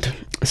land.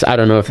 So I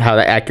don't know how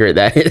accurate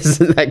that is.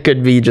 That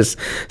could be just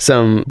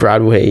some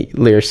Broadway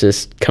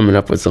lyricist coming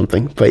up with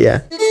something, but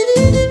yeah.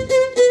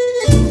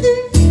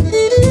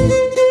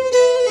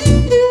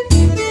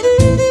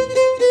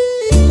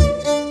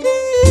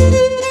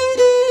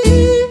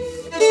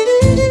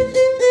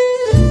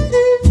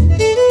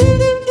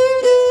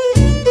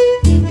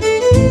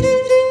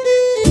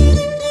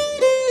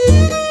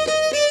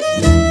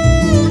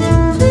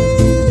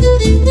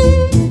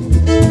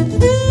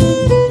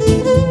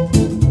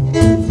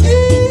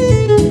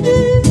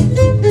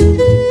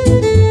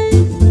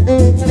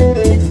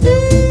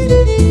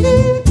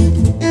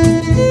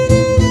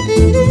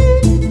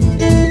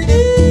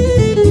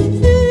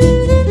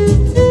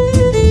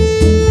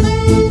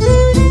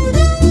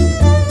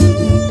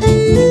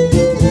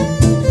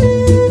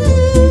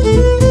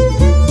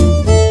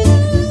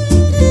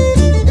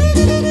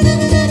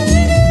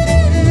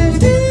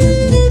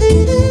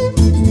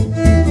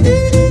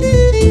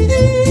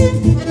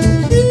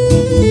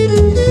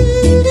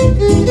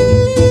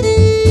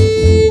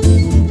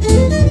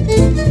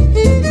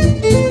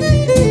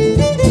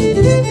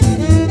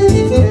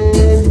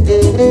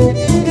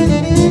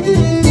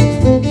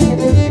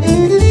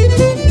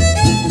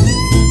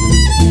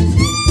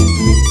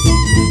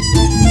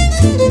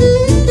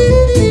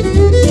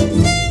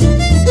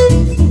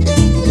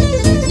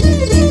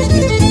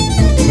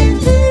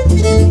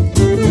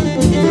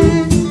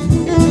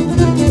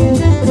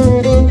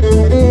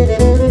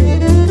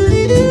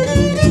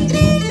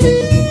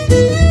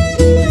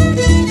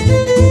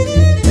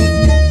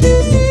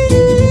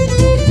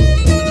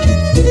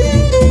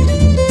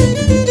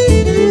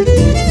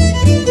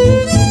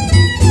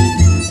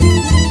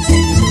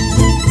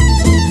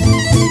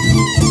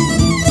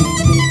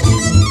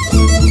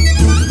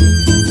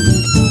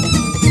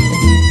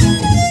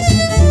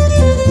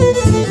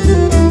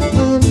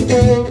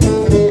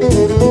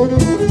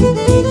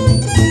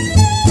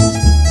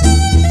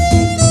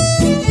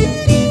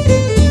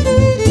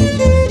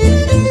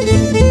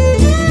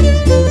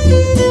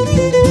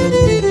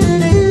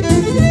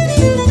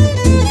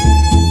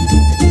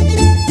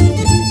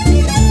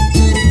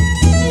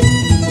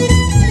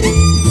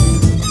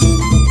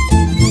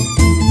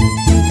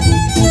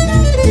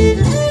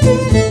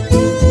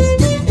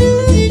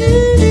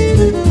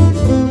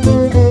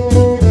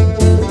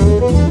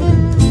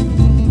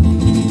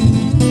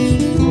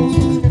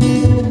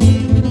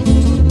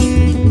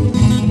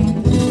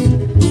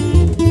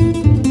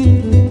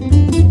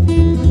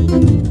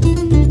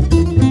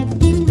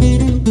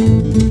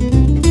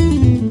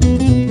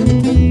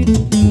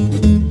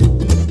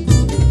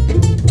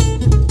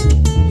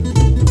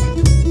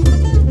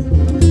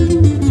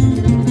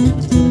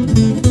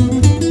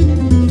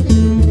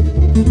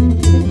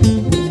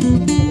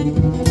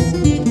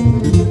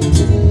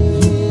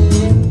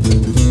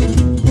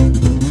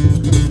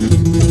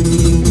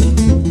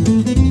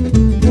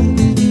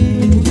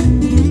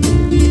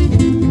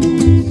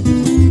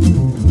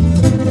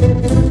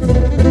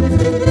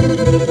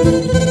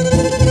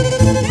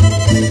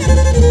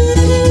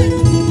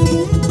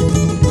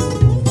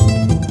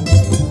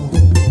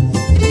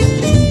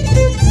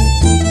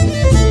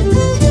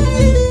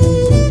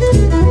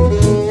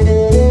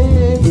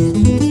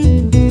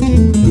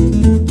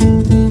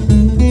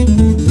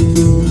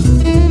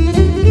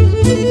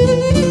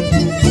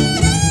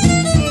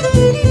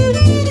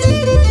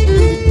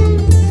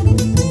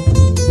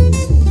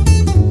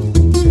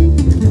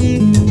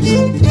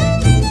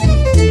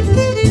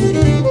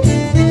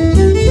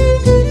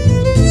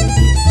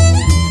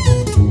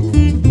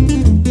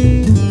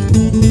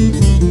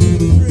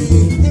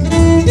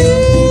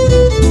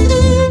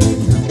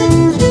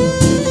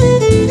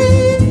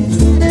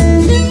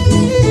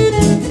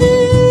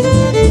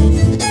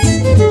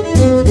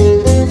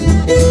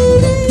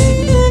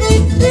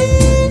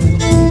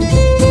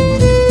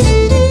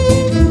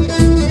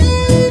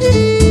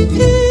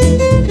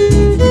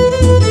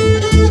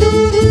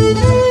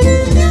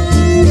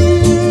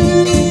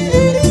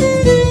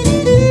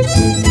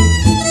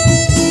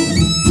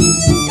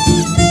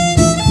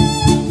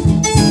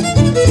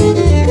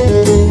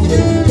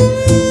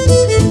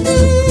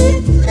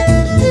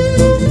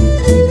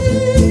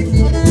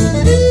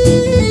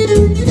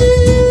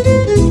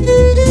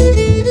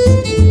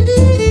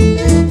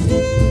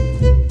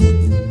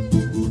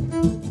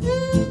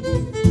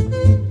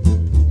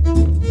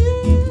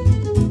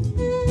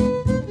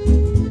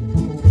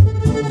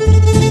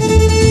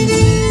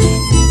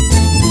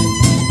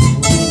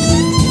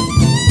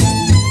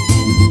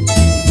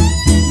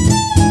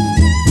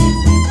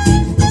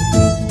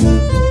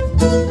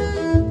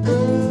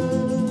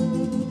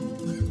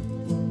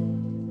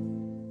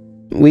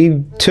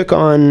 took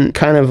on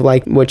kind of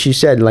like what you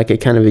said, like a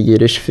kind of a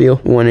Yiddish feel.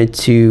 Wanted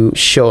to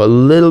show a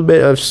little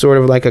bit of sort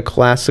of like a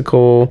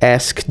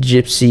classical-esque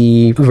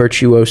gypsy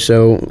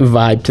virtuoso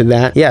vibe to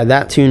that. Yeah,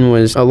 that tune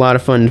was a lot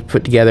of fun to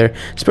put together,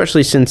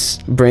 especially since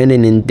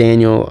Brandon and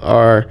Daniel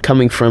are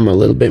coming from a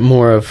little bit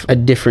more of a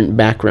different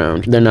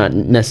background. They're not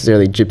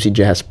necessarily gypsy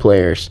jazz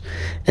players.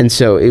 And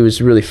so it was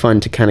really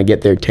fun to kind of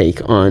get their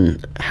take on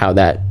how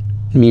that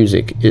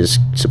music is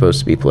supposed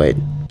to be played.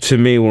 To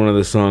me, one of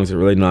the songs that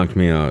really knocked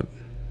me out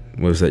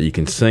was that you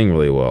can sing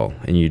really well,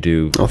 and you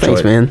do. Oh,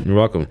 thanks, man. You're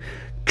welcome.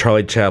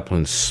 Charlie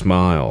Chaplin's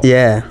Smile.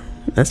 Yeah,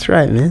 that's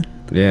right, man.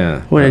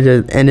 Yeah.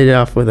 Wanted to end it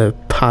off with a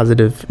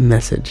positive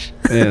message.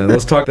 Yeah,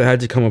 let's talk.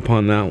 How'd you come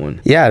upon that one?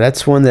 Yeah,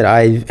 that's one that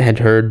I had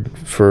heard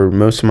for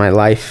most of my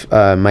life.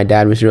 My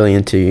dad was really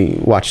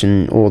into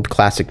watching old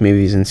classic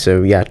movies, and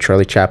so yeah,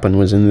 Charlie Chaplin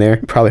was in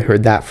there. Probably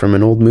heard that from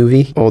an old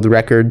movie, old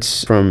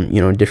records from, you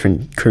know,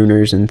 different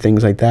crooners and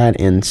things like that.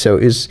 And so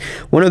it was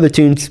one of the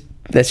tunes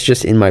that's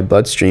just in my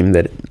bloodstream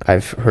that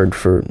I've heard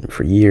for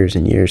years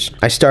and years.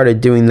 I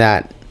started doing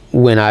that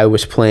when I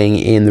was playing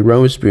in the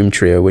Rose Broom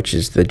Trio, which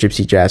is the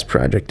gypsy jazz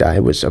project I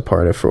was a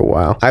part of for a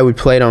while. I would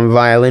play it on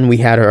violin. We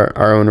had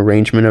our own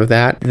arrangement of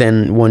that.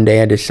 Then one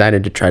day I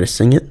decided to try to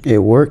sing it. It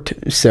worked.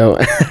 So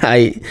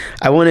I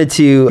wanted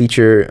to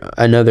feature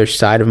another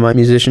side of my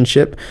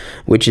musicianship,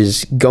 which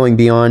is going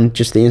beyond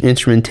just the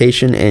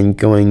instrumentation and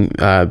going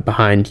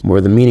behind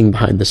more the meaning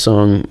behind the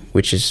song,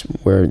 which is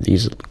where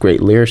these great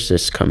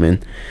lyricists come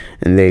in.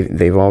 And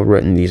they've all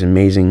written these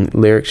amazing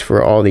lyrics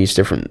for all these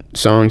different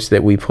songs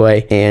that we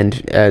play.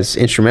 And as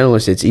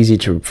instrumentalists, it's easy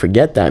to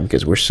forget that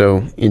because we're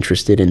so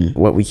interested in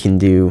what we can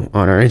do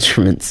on our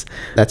instruments.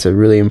 That's a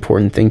really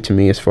important thing to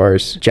me as far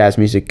as jazz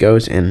music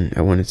goes, and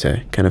I wanted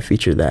to kind of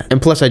feature that.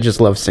 And plus, I just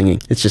love singing.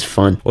 It's just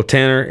fun. Well,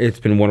 Tanner, it's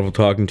been wonderful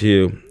talking to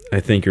you. I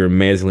think you're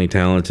amazingly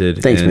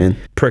talented. Thanks, man.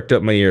 Pricked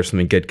up my ears from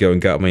the get-go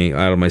and got me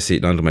out of my seat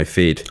and onto my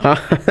feet.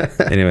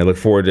 Anyway, I look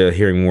forward to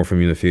hearing more from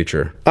you in the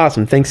future.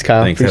 Awesome. Thanks,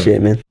 Kyle. Thanks. Appreciate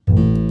it, man.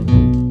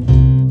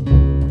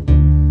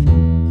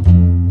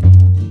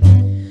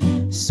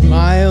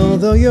 Smile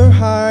though your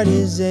heart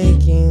is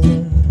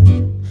aching.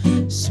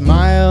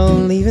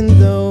 Smile even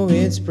though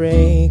it's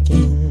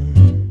breaking.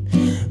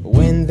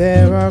 When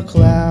there are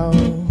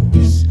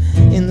clouds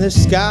in the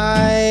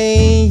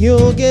sky,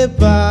 you'll get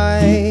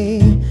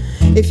by.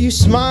 If you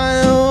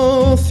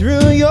smile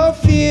through your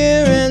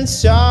fear and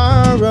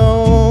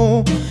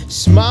sorrow,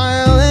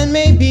 smile and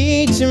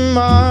maybe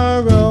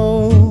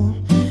tomorrow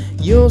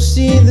you'll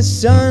see the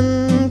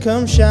sun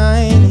come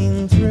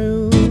shining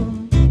through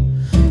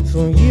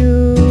for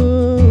you.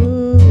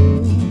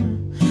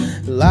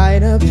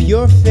 Light up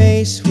your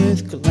face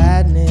with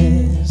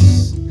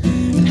gladness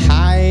and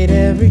hide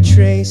every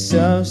trace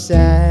of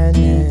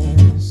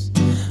sadness.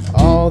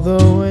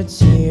 Although a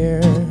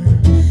tear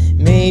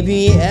may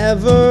be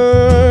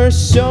ever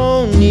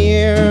so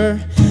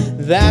near,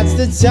 that's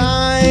the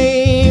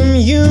time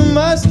you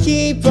must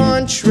keep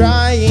on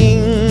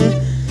trying.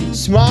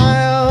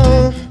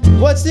 Smile,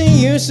 what's the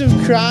use of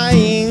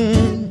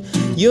crying?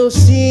 You'll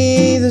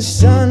see the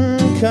sun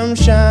come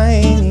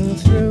shining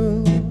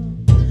through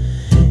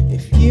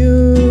if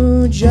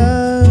you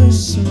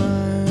just smile.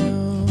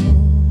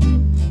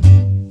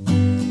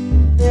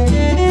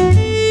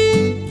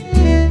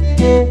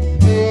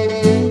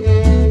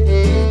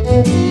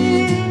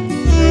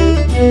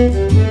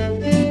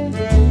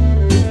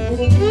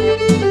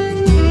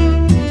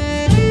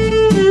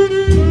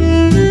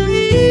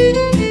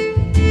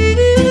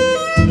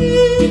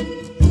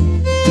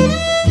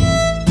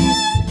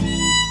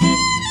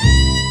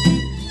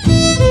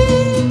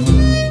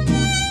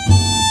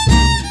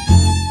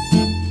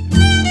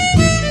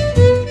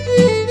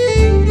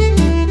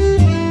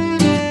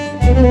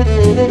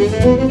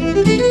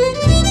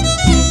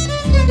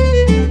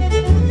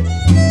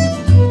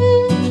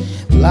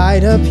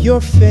 Light up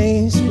your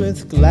face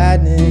with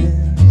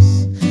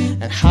gladness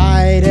and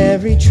hide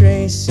every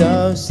trace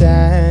of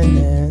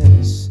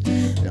sadness.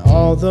 And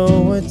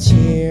although a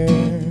tear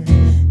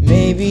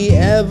may be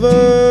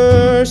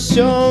ever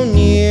so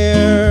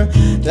near,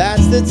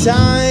 that's the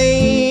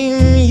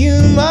time you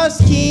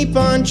must keep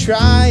on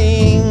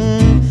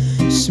trying.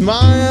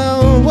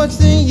 Smile, what's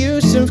the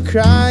use of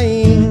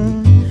crying?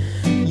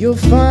 You'll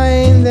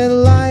find that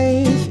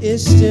life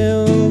is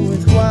still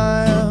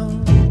worthwhile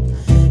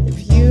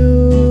if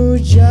you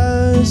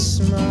just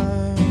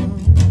smile.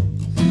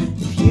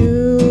 If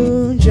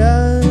you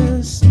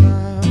just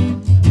smile.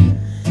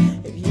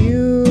 If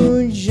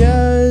you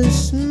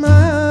just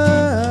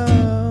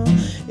smile.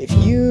 If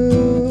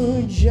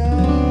you just.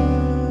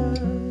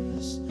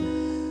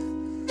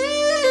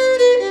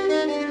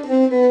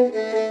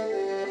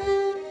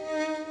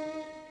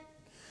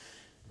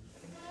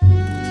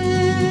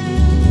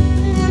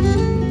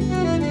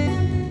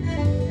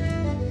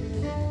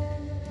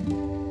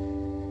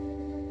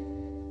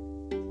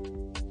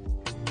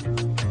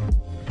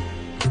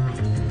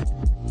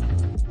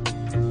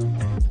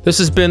 This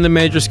has been The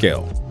Major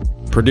Scale,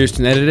 produced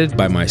and edited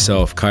by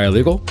myself, Kyle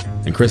Eagle,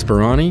 and Chris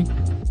Barani.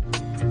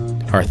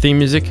 Our theme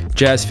music,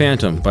 Jazz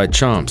Phantom by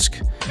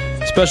Chomsk.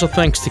 Special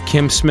thanks to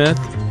Kim Smith,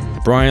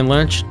 Brian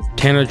Lynch,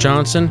 Tanner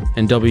Johnson,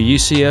 and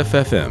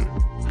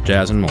WUCF-FM.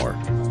 Jazz and more.